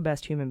for all the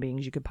best human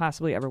beings you could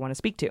possibly ever want to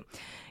speak to.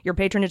 Your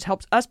patronage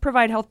helps us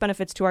provide health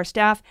benefits to our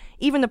staff,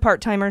 even the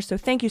part-timers, so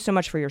thank you so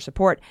much for your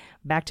support.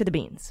 Back to the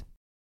beans.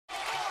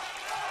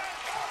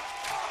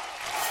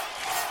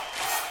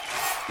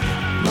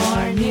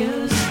 More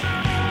news,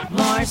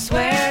 more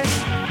swears.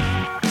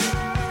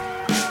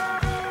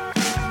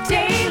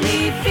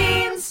 Daily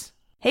Beans.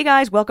 Hey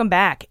guys, welcome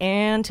back.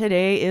 And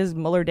today is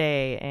Mueller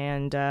Day.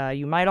 And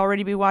you might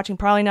already be watching,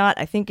 probably not.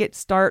 I think it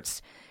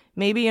starts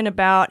maybe in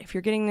about, if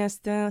you're getting this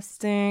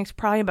stinks,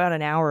 probably about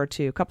an hour or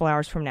two, a couple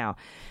hours from now,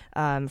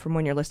 from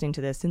when you're listening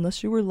to this.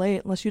 Unless you were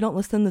late, unless you don't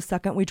listen the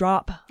second we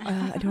drop.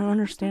 I don't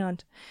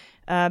understand.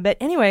 But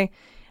anyway,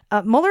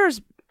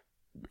 Mueller's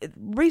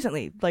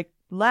recently, like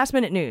last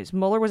minute news,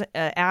 Mueller was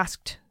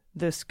asked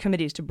this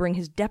committees to bring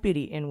his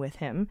deputy in with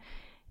him,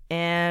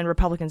 and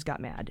Republicans got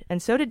mad,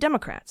 and so did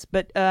Democrats.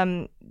 But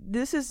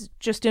this is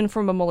just in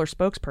from a Mueller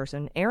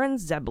spokesperson, Aaron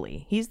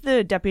Zebley. He's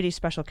the deputy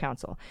special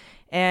counsel,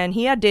 and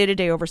he had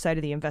day-to-day oversight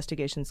of the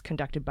investigations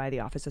conducted by the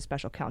Office of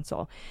Special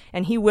Counsel.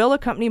 And he will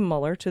accompany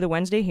Mueller to the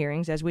Wednesday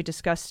hearings, as we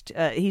discussed,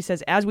 he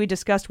says, as we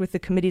discussed with the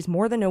committees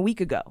more than a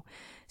week ago.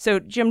 So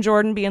Jim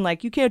Jordan being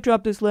like, you can't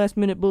drop this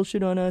last-minute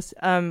bullshit on us.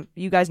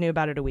 You guys knew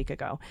about it a week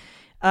ago.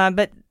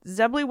 But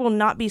Zebley will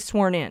not be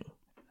sworn in,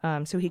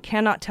 so he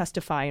cannot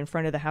testify in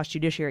front of the House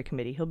Judiciary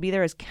Committee. He'll be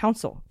there as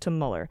counsel to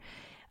Mueller.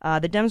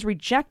 The Dems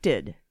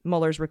rejected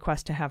Mueller's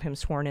request to have him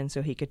sworn in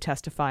so he could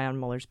testify on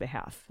Mueller's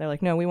behalf. They're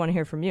like, no, we want to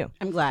hear from you.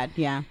 I'm glad,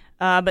 yeah.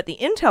 But the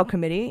Intel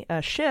Committee,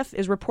 Schiff,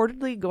 is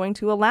reportedly going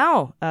to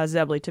allow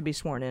Zebley to be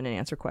sworn in and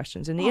answer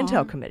questions in the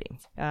Intel Committee.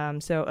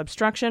 So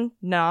obstruction,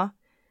 nah.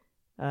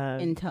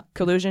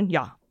 Collusion,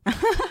 yeah.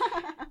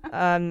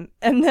 And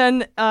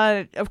then,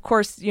 of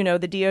course, you know,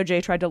 the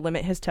DOJ tried to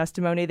limit his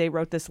testimony. They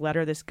wrote this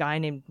letter, this guy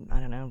named, I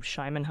don't know,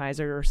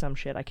 Scheimenheiser or some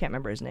shit. I can't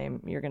remember his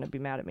name. You're going to be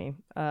mad at me.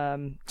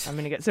 I'm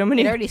going to get so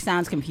many. It already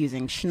sounds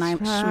confusing.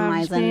 Schmeisen.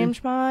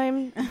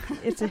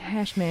 It's a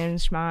hashman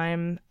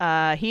Schmeim.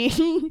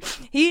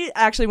 He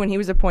actually, when he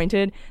was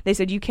appointed, they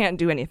said, you can't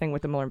do anything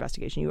with the Mueller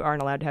investigation. You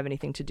aren't allowed to have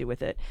anything to do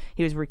with it.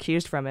 He was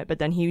recused from it. But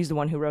then he was the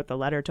one who wrote the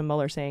letter to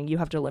Mueller saying, you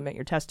have to limit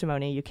your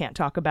testimony. You can't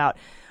talk about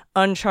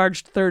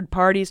uncharged third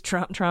parties,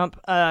 Trump.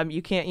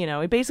 You can't, you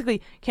know,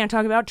 basically can't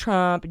talk about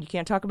Trump, and you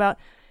can't talk about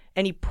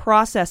any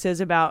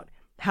processes about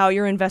how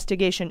your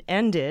investigation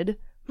ended.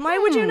 Why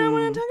would you not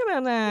want to talk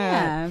about that?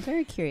 Yeah,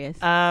 very curious.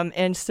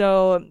 And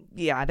so,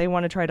 yeah, they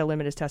want to try to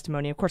limit his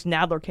testimony. Of course,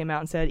 Nadler came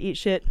out and said, eat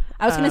shit.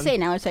 I was going to say,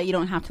 now it's that you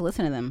don't have to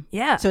listen to them.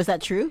 Yeah. So is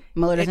that true?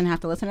 Mueller doesn't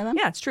have to listen to them?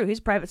 Yeah, it's true. He's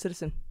a private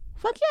citizen.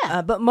 Fuck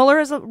yeah. But Mueller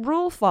is a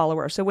rule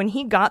follower. So when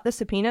he got the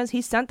subpoenas,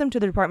 he sent them to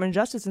the Department of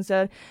Justice and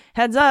said,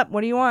 heads up,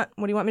 what do you want?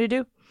 What do you want me to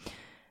do?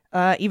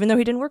 Even though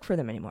he didn't work for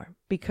them anymore,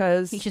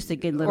 because he's just a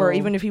good little, or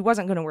even if he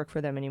wasn't going to work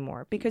for them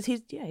anymore, because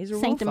he's a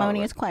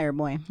sanctimonious choir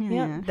boy.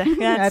 Yeah,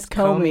 that's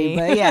Comey,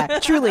 but yeah,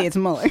 truly it's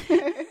Mueller.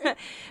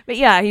 But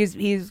yeah,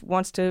 he's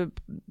wants to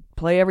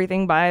play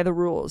everything by the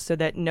rules so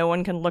that no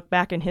one can look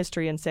back in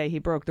history and say he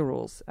broke the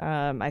rules.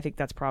 I think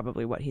that's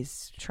probably what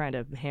he's trying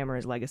to hammer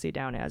his legacy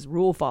down as: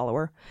 rule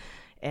follower.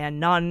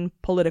 And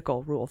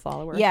non-political rule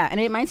follower. Yeah, and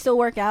it might still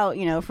work out,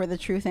 you know, for the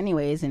truth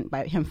anyways, and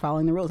by him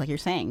following the rules, like you're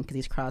saying, because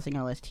he's crossing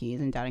all his T's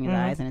and dotting his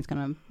I's, and it's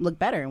going to look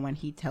better when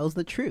he tells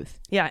the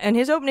truth. Yeah, and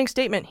his opening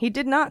statement, he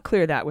did not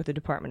clear that with the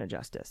Department of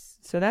Justice.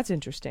 So that's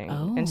interesting.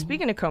 Oh. And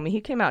speaking of Comey,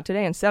 he came out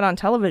today and said on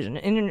television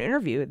in an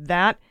interview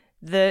that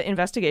the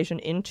investigation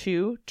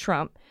into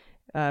Trump,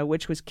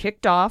 which was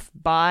kicked off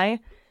by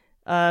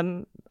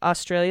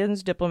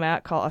Australia's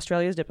diplomat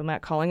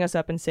calling us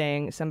up and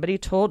saying somebody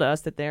told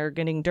us that they're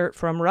getting dirt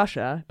from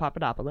Russia,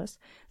 Papadopoulos,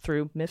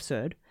 through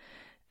Mifsud,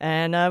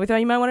 and we thought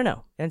you might want to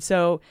know. And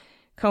so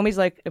Comey's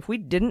like, if we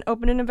didn't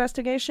open an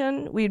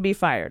investigation, we'd be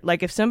fired.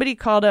 Like if somebody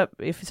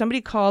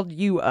called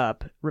you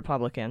up,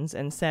 Republicans,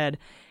 and said,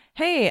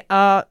 hey,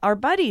 our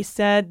buddy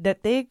said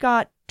that they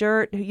got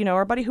dirt, you know,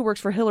 our buddy who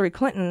works for Hillary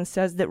Clinton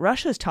says that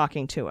Russia's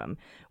talking to him.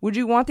 Would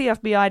you want the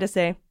FBI to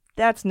say,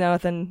 that's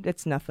nothing.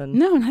 It's nothing.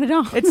 No, not at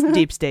all. It's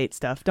deep state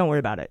stuff. Don't worry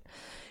about it.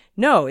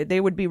 No,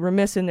 they would be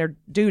remiss in their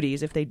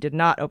duties if they did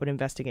not open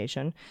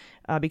investigation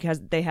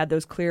because they had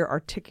those clear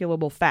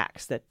articulable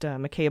facts that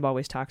McCabe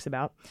always talks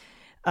about.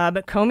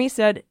 But Comey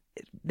said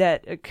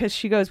that because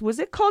she goes, was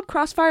it called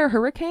Crossfire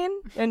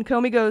Hurricane? And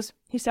Comey goes,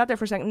 he sat there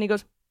for a second and he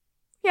goes,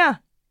 yeah.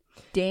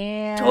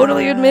 Damn.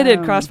 Totally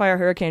admitted Crossfire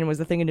Hurricane was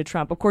the thing into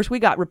Trump. Of course, we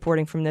got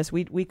reporting from this.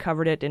 We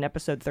covered it in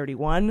episode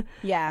 31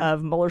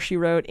 of Mueller, She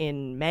Wrote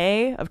in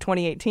May of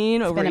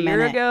 2018, over a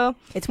year ago.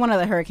 It's one of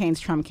the hurricanes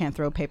Trump can't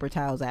throw paper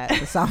towels at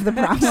to solve the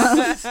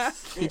problem.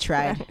 He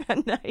tried.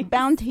 Nice.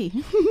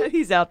 Bounty.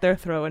 He's out there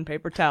throwing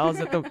paper towels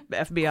at the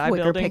FBI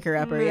Wicker building.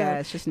 picker-upper, yeah,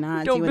 it's just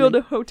not. Don't build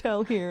a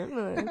hotel here.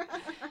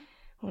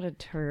 What a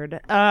turd.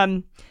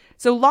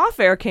 So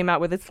Lawfare came out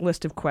with its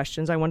list of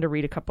questions. I wanted to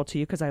read a couple to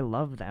you because I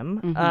love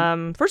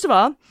them. First of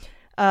all,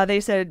 they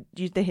said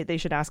they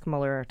should ask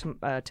Mueller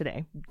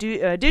today.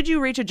 Did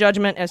you reach a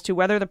judgment as to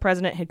whether the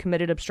president had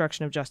committed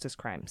obstruction of justice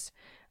crimes?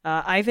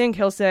 I think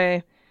he'll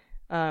say,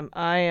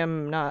 I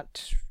am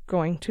not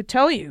going to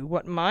tell you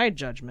what my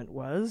judgment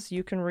was.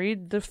 You can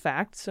read the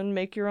facts and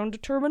make your own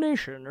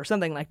determination, or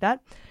something like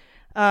that.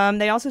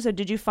 They also said,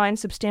 did you find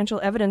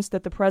substantial evidence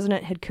that the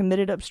president had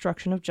committed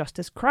obstruction of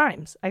justice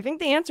crimes? I think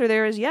the answer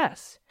there is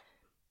yes.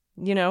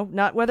 You know,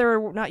 not whether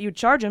or not you'd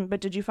charge him, but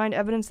did you find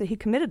evidence that he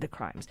committed the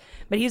crimes?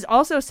 But he's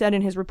also said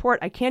in his report,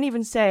 I don't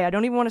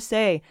even want to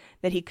say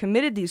that he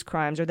committed these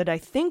crimes or that I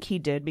think he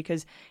did,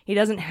 because he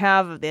doesn't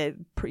have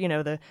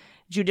the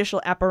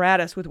judicial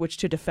apparatus with which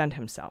to defend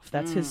himself.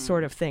 That's his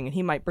sort of thing, and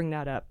he might bring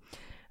that up.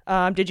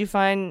 Did you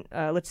find,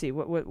 let's see,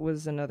 what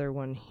was another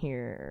one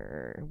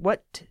here?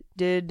 What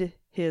did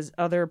his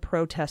other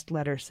protest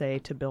letter say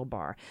to Bill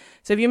Barr?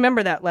 So if you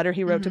remember that letter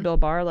he wrote to Bill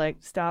Barr, like,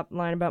 stop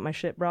lying about my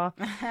shit, brah.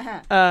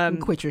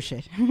 Quit your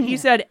shit. He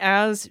said,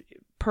 as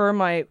per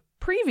my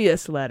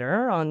previous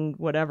letter on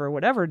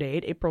whatever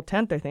date, April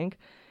 10th, I think,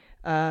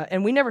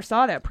 and we never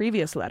saw that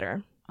previous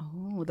letter.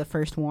 Oh, the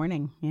first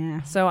warning.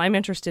 Yeah. So I'm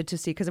interested to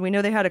see, because we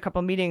know they had a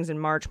couple meetings in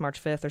March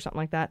 5th or something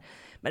like that.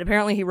 But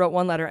apparently he wrote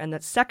one letter, and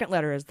that second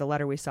letter is the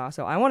letter we saw.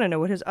 So I want to know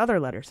what his other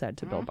letter said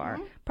to Bill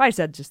Barr. Probably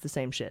said just the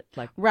same shit.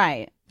 Like,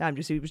 right.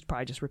 He was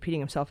probably just repeating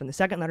himself in the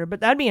second letter. But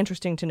that'd be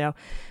interesting to know.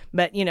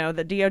 But, the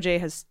DOJ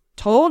has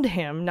told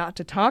him not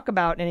to talk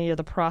about any of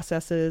the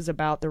processes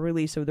about the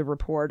release of the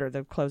report or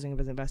the closing of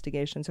his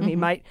investigation. So you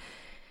might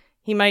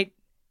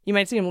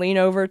see him lean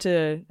over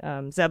to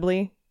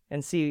Zebley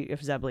and see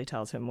if Zebley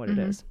tells him what it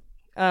is.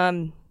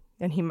 And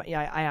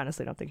I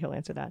honestly don't think he'll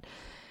answer that.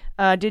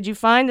 Did you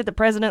find that the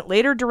president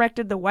later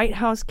directed the White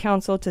House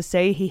counsel to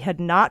say he had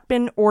not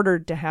been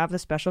ordered to have the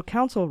special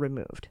counsel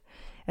removed?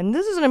 And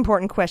this is an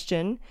important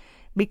question,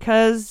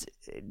 because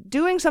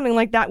doing something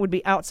like that would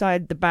be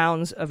outside the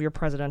bounds of your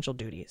presidential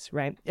duties,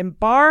 right? And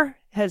Barr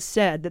has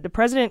said that the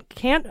president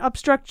can't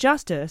obstruct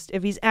justice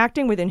if he's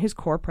acting within his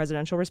core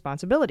presidential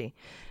responsibility.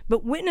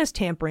 But witness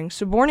tampering,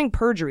 suborning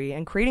perjury,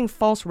 and creating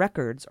false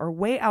records are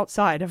way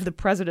outside of the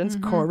president's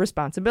core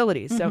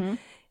responsibilities. So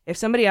if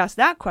somebody asks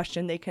that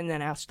question, they can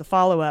then ask the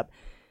follow-up,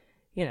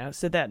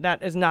 so that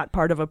is not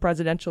part of a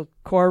presidential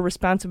core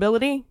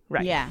responsibility.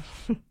 Right. Yeah.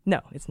 No,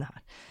 it's not.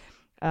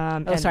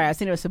 Sorry, I was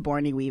thinking it was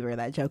Suborning Weaver.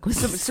 That joke was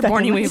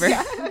Suborning Weaver.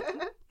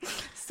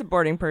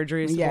 Suborning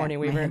perjury, Suborning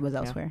Weaver. My head was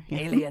elsewhere. Yeah.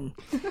 Alien.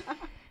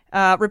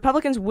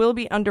 Republicans will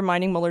be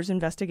undermining Mueller's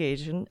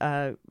investigation.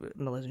 I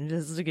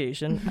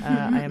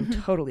am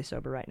totally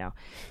sober right now.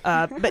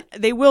 But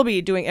they will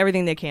be doing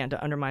everything they can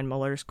to undermine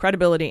Mueller's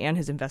credibility and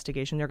his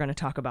investigation. They're going to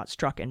talk about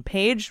Strzok and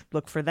Page.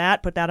 Look for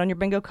that. Put that on your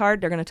bingo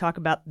card. They're going to talk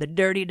about the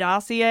dirty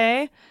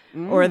dossier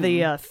or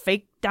the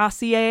fake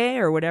dossier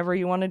or whatever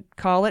you want to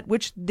call it,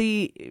 which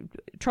the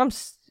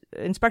Trump's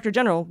Inspector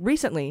General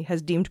recently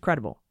has deemed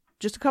credible.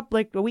 Just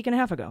a week and a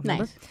half ago.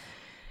 Remember? Nice.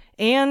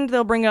 And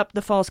they'll bring up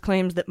the false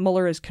claims that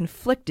Mueller is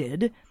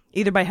conflicted,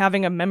 either by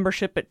having a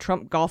membership at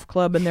Trump Golf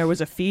Club and there was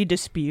a fee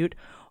dispute,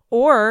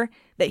 or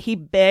that he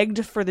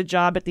begged for the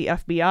job at the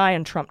FBI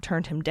and Trump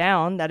turned him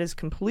down. That is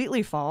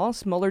completely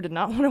false. Mueller did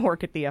not want to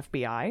work at the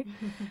FBI.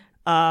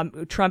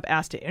 Trump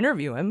asked to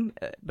interview him,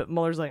 but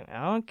Mueller's like,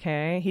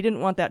 okay. He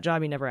didn't want that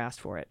job. He never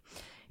asked for it.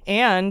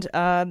 And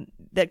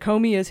that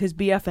Comey is his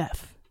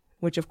BFF.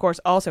 Which, of course,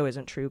 also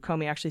isn't true.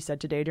 Comey actually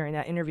said today during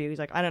that interview, he's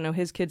like, I don't know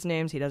his kids'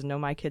 names. He doesn't know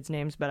my kids'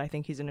 names, but I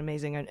think he's an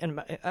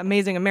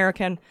amazing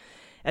American,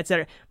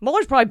 etc.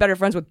 Mueller's probably better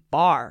friends with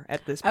Barr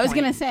at this point. I was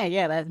going to say,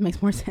 yeah, that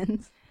makes more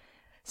sense.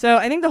 So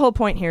I think the whole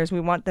point here is we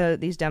want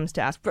these Dems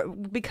to ask,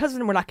 because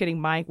we're not getting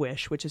my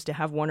wish, which is to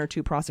have one or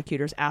two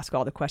prosecutors ask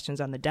all the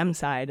questions on the Dem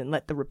side and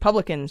let the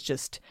Republicans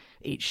just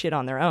eat shit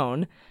on their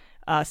own.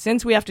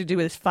 Since we have to do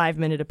this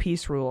 5-minute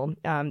apiece rule,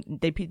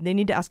 they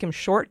need to ask him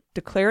short,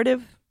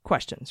 declarative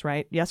questions,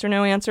 right? Yes or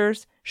no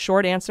answers,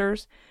 short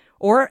answers,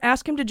 or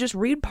ask him to just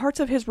read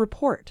parts of his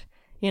report.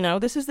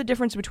 This is the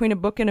difference between a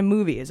book and a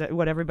movie, is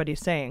what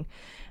everybody's saying.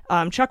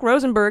 Chuck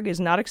Rosenberg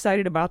is not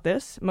excited about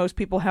this. Most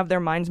people have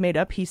their minds made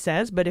up, he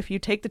says, but if you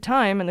take the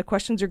time and the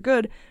questions are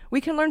good, we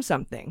can learn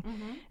something.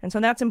 And so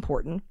that's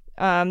important.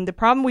 The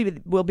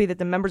problem will be that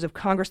the members of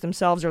Congress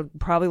themselves are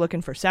probably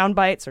looking for sound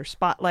bites or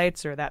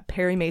spotlights or that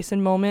Perry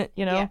Mason moment,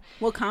 Yeah.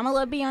 Will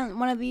Kamala be on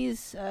one of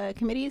these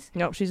committees?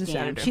 No, she's a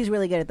senator. She's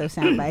really good at those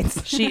sound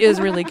bites. She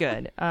is really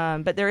good.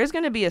 But there is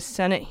going to be a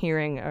Senate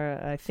hearing,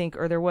 I think,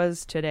 or there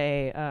was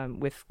today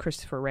with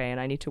Christopher Wray, and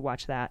I need to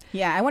watch that.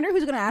 Yeah, I wonder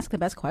who's going to ask the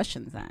best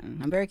questions then.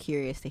 I'm very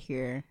curious to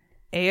hear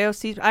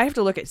AOC. I have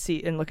to look at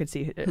see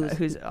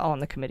who's all on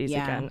the committees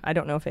Yeah. again. I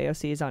don't know if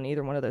AOC is on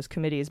either one of those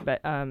committees,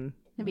 but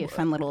Maybe a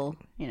fun little,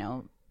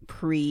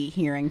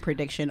 pre-hearing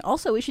prediction.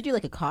 Also, we should do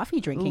like a coffee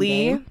drinking Lee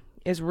game.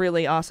 is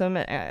really awesome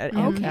at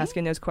Okay.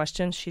 asking those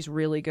questions. She's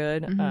really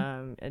good.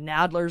 And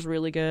Nadler's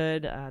really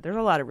good. There's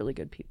a lot of really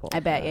good people. I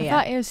bet. I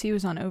thought AOC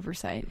was on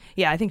oversight.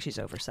 Yeah, I think she's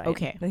oversight.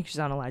 Okay. I think she's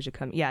on Elijah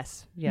Cummings.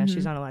 Yes. Yeah,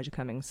 she's on Elijah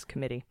Cummings'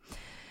 committee.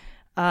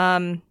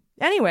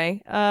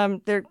 Anyway,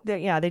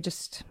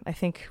 I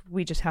think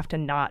we just have to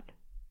not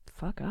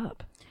fuck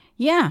up.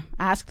 Yeah,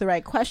 ask the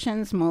right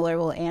questions. Mueller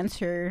will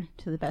answer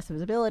to the best of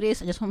his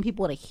abilities. I just want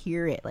people to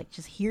hear it, like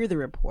just hear the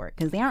report,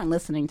 because they aren't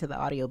listening to the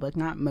audiobook,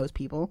 not most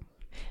people.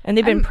 And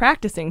they've been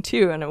practicing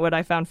too. And what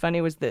I found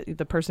funny was that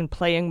the person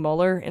playing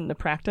Mueller in the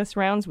practice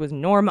rounds was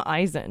Norm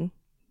Eisen.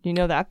 You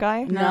know that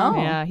guy? No.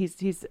 Yeah,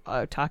 he's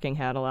a talking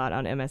head a lot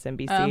on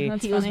MSNBC.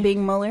 That's He was funny.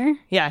 being Mueller.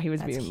 Yeah, he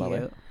was That's being Mueller.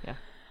 cute. Yeah.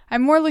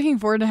 I'm more looking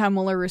forward to how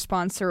Mueller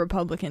responds to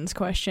Republicans'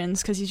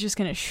 questions because he's just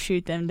going to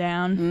shoot them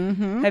down.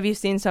 Mm-hmm. Have you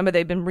seen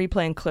they've been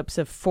replaying clips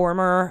of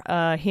former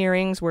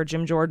hearings where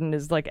Jim Jordan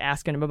is like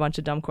asking him a bunch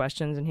of dumb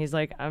questions and he's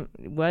like,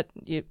 what?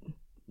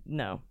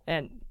 No.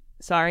 And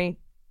sorry.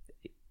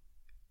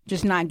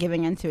 Just not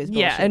giving into his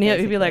bullshit. Yeah, and he'll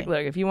be like, basically.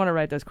 look, if you want to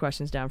write those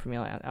questions down for me,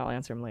 I'll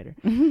answer them later.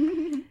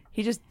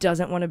 He just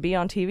doesn't want to be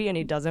on TV and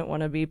he doesn't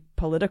want to be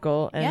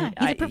political. And Yeah,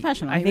 he's a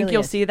professional. I He think really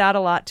you'll is. see that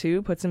a lot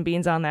too. Put some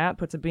beans on that.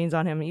 Put some beans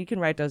on him. You can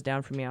write those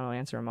down for me and I'll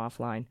answer them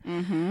offline.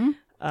 Mm-hmm.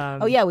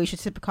 Oh yeah, we should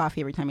sip a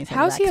coffee every time he says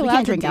How's that. he 'cause we allowed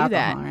can't to drink do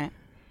alcohol,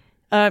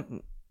 that? right?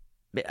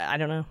 I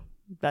don't know.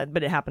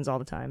 But it happens all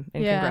the time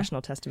in Yeah.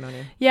 congressional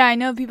testimony. Yeah, I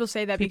know people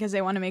say that because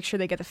they want to make sure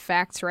they get the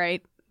facts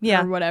right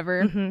Yeah. or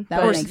whatever. Mhm.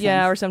 That or, would make sense.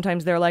 Yeah, or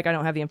sometimes they're like, I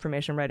don't have the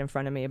information right in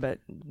front of me, but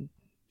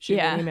shoot me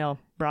Yeah. an email,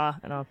 brah,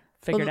 and I'll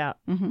figure it out.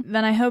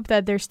 Then I hope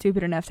that they're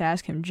stupid enough to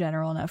ask him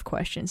general enough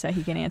questions that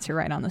he can answer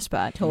right on the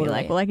spot. Totally. Be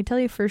like, well, I can tell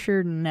you for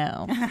sure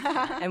no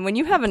And when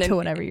you have an to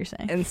whatever you're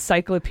saying.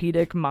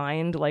 encyclopedic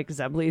mind like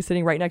Zebley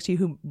sitting right next to you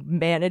who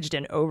managed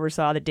and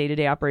oversaw the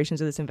day-to-day operations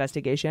of this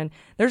investigation,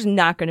 there's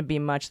not going to be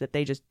much that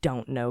they just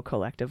don't know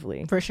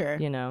collectively. For sure.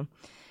 You know?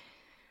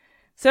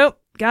 So,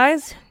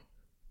 guys,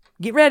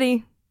 get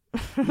ready.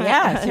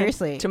 Yeah,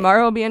 seriously.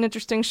 Tomorrow will be an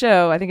interesting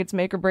show. I think it's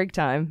make or break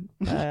time.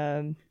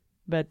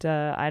 But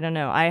I don't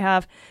know. I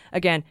have,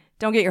 again,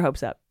 don't get your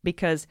hopes up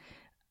because,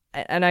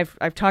 and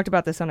I've talked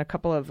about this on a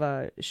couple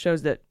of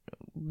shows that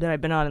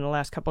I've been on in the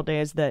last couple of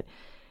days, that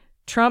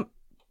Trump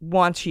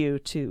wants you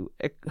to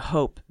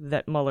hope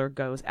that Mueller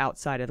goes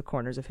outside of the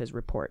corners of his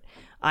report.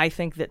 I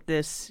think that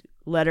this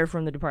letter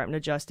from the Department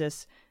of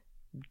Justice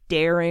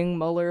daring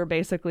Mueller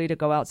basically to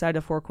go outside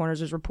the four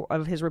corners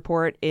of his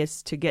report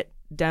is to get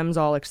Dems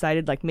all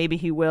excited, like maybe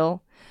he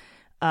will,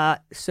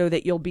 so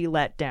that you'll be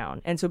let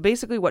down. And so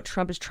basically what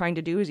Trump is trying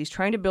to do is he's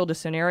trying to build a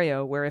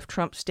scenario where if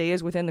Trump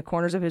stays within the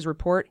corners of his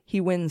report,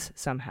 he wins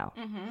somehow.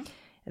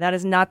 That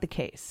is not the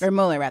case. Or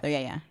Mueller, rather.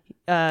 Yeah.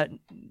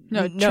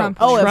 No, no, Trump.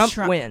 Oh, if Trump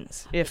Trump-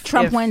 wins. If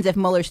Trump wins if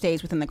Mueller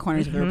stays within the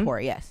corners of the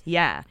report. Yes.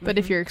 Yeah. But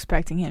if you're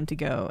expecting him to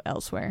go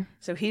elsewhere.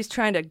 So he's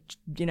trying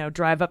to,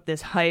 drive up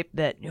this hype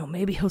that,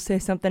 maybe he'll say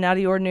something out of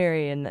the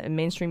ordinary, and the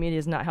mainstream media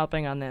is not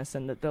helping on this,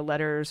 and the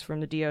letters from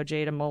the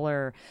DOJ to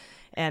Mueller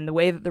and the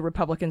way that the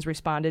Republicans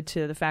responded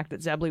to the fact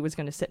that Zebley was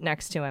going to sit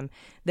next to him.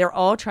 They're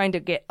all trying to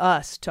get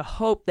us to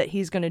hope that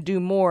he's going to do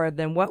more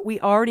than what we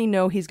already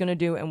know he's going to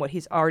do and what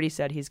he's already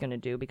said he's going to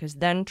do, because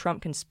then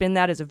Trump can spin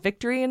that as a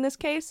victory in this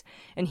case,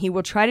 and he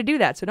will try to do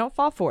that. So don't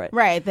fall for it.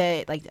 Right.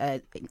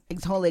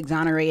 Totally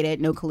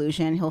exonerated, no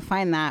collusion. He'll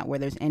find that where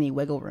there's any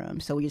wiggle room.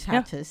 So we just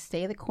have to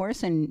stay the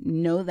course and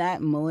know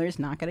that Mueller's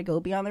not going to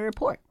go beyond the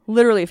report.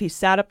 Literally, if he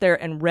sat up there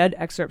and read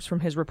excerpts from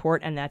his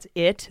report and that's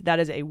it, that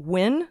is a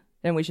win.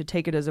 Then we should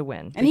take it as a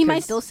win. And he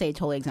might still say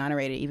totally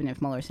exonerated, even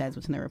if Mueller says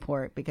what's in the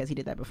report, because he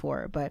did that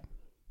before. But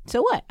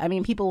so what? I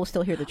mean, people will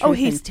still hear the truth. Oh,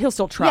 he'll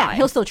still try. Yeah,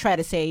 he'll still try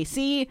to say,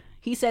 see,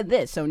 he said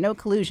this, so no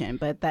collusion.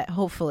 But that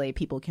hopefully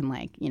people can,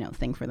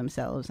 think for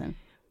themselves.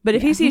 But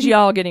if he sees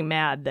y'all getting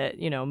mad that,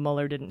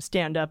 Mueller didn't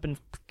stand up and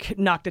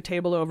knock the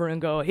table over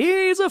and go,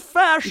 he's a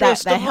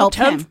fascist That of the helped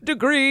 10th him.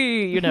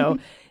 degree,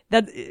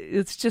 that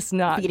it's just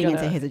not Feeding gonna,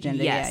 into his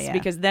agenda, Yes, yeah.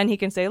 because then he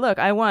can say, look,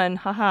 I won,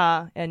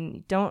 haha,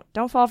 and don't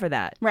fall for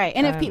that. Right.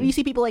 And if you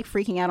see people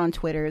freaking out on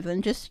Twitter,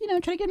 then just, try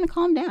to get them to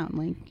calm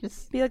down.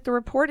 Just Be like, the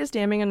report is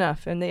damning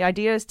enough, and the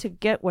idea is to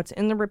get what's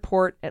in the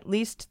report, at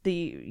least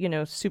the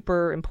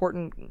super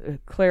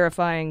important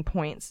clarifying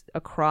points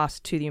across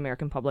to the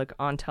American public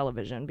on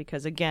television,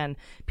 because again,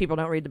 people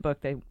don't read the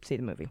book, they see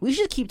the movie. we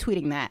should keep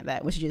tweeting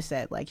that what you just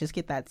said. Just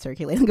get that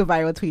circulating, a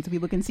viral tweet so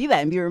people can see that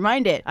and be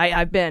reminded.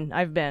 I've been.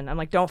 I'm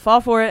like, don't fall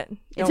for it.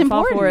 It's Don't fall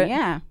important, for it.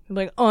 yeah. I'm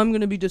like, oh, I'm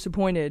going to be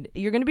disappointed.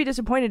 You're going to be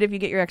disappointed if you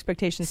get your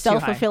expectations too high.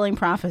 Self-fulfilling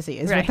prophecy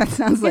is Right. what that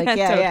sounds like.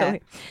 Yeah.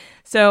 Totally.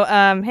 So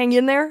hang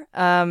in there.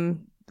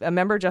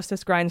 Remember,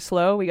 justice grinds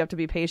slow. We have to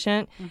be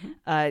patient.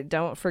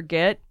 Don't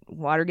forget,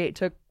 Watergate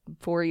took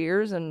 4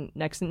 years, and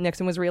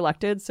Nixon was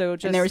reelected. So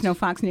And there was no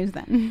Fox News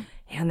then.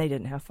 and they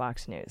didn't have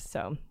Fox News.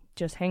 So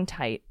just hang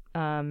tight.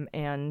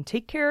 and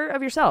take care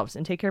of yourselves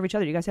and take care of each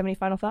other. Do you guys have any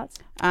final thoughts?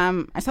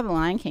 I saw The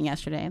Lion King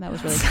yesterday. That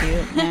was really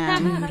cute. Yeah.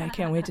 Dude, I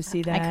can't wait to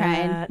see that. I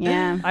cried.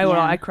 Yeah.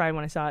 I cried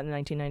when I saw it in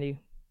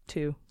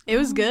 1992. It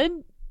was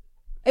good.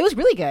 It was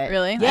really good.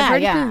 Really? I've Yeah,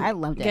 heard yeah. people I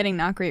loved it. Getting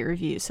not great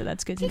reviews, so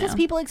that's good to Because know.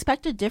 people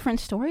expect a different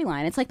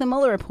storyline. It's like the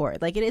Mueller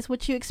report. Like, it is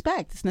what you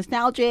expect. It's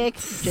nostalgic.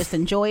 Just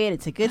enjoy it.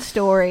 It's a good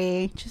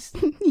story. Just,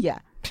 yeah.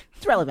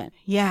 It's relevant.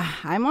 Yeah,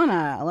 I'm on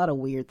a lot of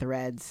weird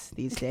threads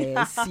these days.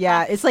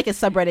 Yeah, it's like a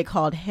subreddit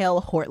called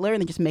Hail Hortler,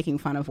 and they're just making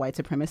fun of white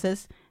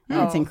supremacists.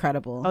 And it's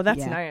incredible. Oh, that's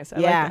Yeah. nice. I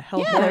yeah. like that. Hail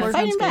yeah, Hortler they're sounds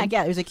fighting good. back.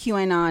 Yeah, there's a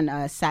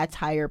QAnon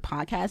satire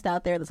podcast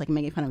out there that's like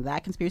making fun of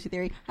that conspiracy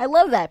theory. I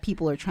love that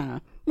people are trying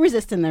to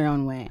resist in their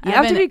own way. You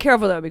have to be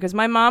careful, though, because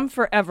my mom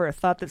forever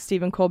thought that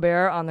Stephen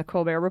Colbert on the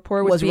Colbert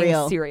Report was being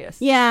real.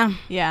 serious. Yeah,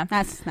 Yeah.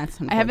 that's I have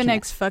an unfortunate.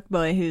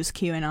 ex-fuckboy who's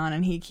QAnon,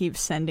 and he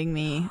keeps sending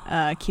me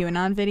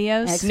QAnon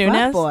videos.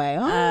 Nunes? Boy.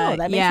 Oh, that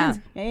makes yeah.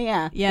 sense.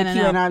 Yeah. Yeah, The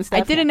no, QAnon no. stuff.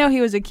 I didn't know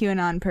he was a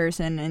QAnon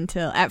person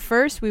until at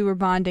first we were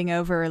bonding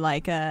over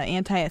like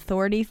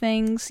anti-authority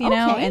things, you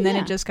know, Okay, and then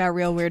yeah. it just got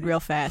real weird real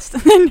fast.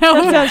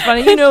 That sounds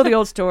funny. You know the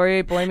old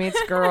story. Boy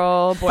meets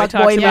girl. Boy Fuck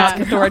talks boy about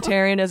meets girl.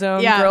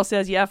 authoritarianism. Yeah. Girl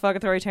says, yeah, fuck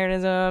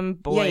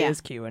authoritarianism. Boy Yeah.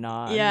 is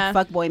QAnon. Yeah.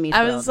 Fuck boy meets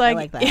I world. was like,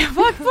 like that. yeah,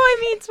 fuck boy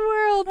meets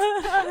world.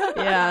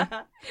 Yeah.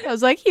 I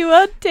was like, he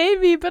won't tame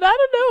me, but I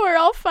don't know where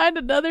I'll find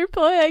another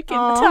boy I can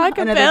talk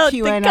another about the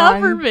QAnon.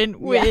 government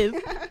Yeah.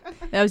 with.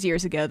 That was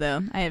years ago,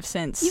 though. I have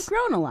since. You've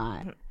grown a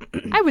lot.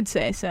 I would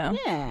say so.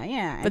 Yeah,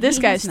 yeah. But this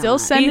He guy's has still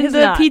not. sending has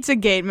the not.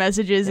 Pizzagate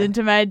messages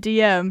into my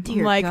DM. Dear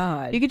I'm like,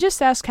 God. you could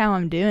just ask how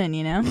I'm doing,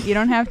 you know? You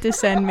don't have to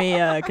send me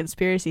a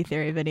conspiracy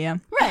theory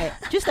video. Right.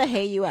 Just to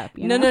hay you up.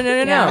 You No, know? no.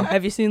 Yeah.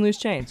 Have you seen Loose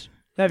Change?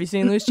 Have you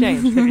seen Loose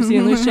Change? Have you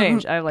seen Loose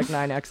Change? I have like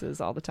 9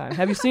 X's all the time.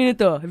 Have you seen it,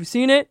 though? Have you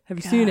seen it? Have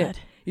you seen it? God.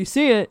 You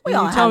see it. We and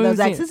all you tell have me those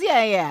you've seen it. exes.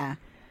 Yeah, yeah.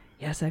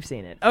 Yes, I've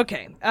seen it.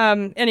 Okay.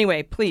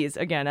 Anyway, please,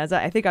 again, as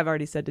I think I've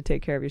already said, to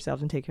take care of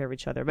yourselves and take care of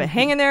each other. But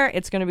hang in there.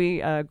 It's going to be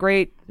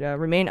great.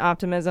 Remain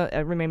optimism.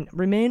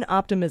 Remain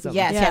optimism.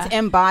 Yes, Yeah. yes.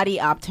 Embody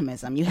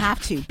optimism. You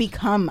have to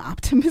become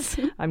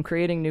optimism. I'm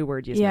creating new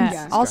word usage. Yeah.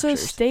 Yeah. Also,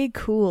 structures. stay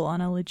cool on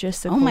a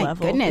logistical Oh my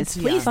level. goodness,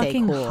 It's please stay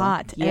fucking cool.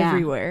 hot Yeah.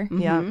 everywhere.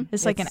 Yeah.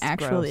 It's like an It's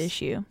actual gross.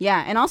 issue.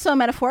 Yeah, and also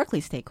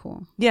metaphorically stay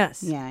cool.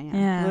 Yes. Yeah, yeah.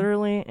 Yeah.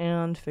 Literally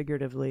and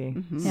figuratively.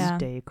 Yeah.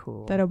 Stay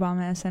cool. That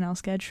Obama SNL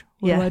sketch.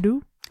 What Yeah. do I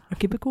do? I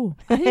keep it cool.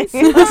 Oh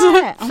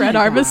Fred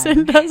my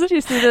Armisen God. does it. Did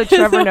you see the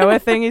Trevor Noah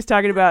thing? He's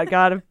talking about,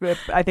 God,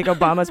 if I think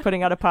Obama's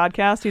putting out a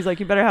podcast. He's like,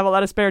 you better have a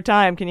lot of spare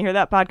time. Can you hear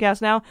that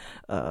podcast now?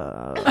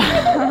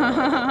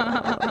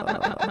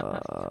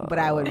 But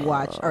I would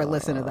watch or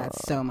listen to that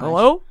so much.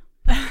 Hello?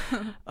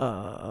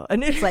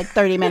 And It's like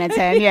 30 minutes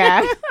in,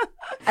 yeah.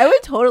 I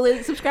would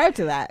totally subscribe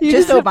to that. You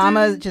Just just have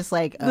Obama, just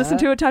like listen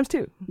to it times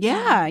 2.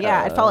 Yeah,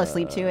 yeah. I'd fall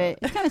asleep to it.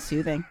 It's kind of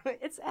soothing.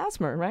 It's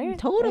asthma, right?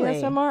 Totally.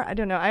 ASMR? I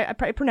don't know. I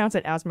probably pronounce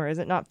it asthma, is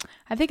it not?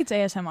 I think it's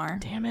ASMR.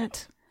 Damn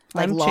it.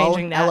 Like I'm lol,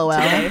 changing that LOL.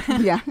 today.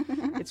 Yeah.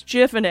 It's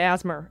Jif and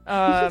asthma.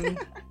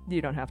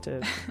 You don't have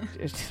to.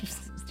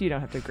 You don't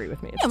have to agree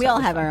with me. It's Yeah, we all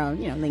totally have fine. our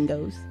own,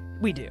 lingos.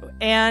 We do.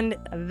 And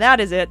that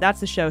is it.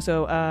 That's the show.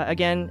 So,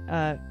 again,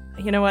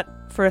 you know what?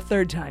 For a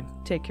third time,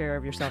 take care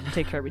of yourself and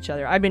take care of each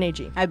other. I've been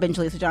AG. I've been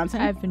Jaleesa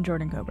Johnson. I've been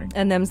Jordan Coburn.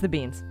 And them's the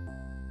beans.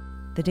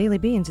 The Daily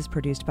Beans is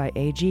produced by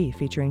AG,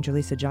 featuring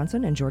Jaleesa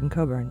Johnson and Jordan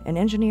Coburn, and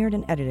engineered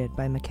and edited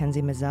by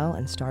Mackenzie Mazzell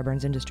and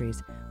Starburns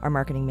Industries. Our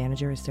marketing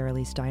manager is Sarah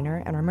Lee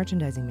Steiner, and our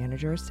merchandising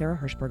manager is Sarah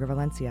Hirschberger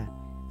Valencia.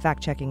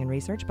 Fact-checking and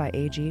research by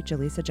AG,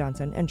 Jaleesa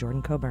Johnson, and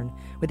Jordan Coburn,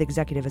 with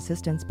executive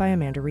assistance by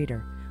Amanda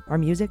Reeder. Our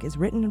music is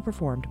written and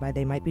performed by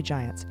They Might Be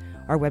Giants.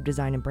 Our web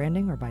design and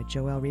branding are by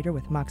Joelle Reeder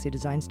with Moxie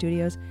Design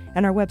Studios,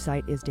 and our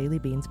website is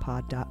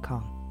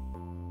dailybeanspod.com.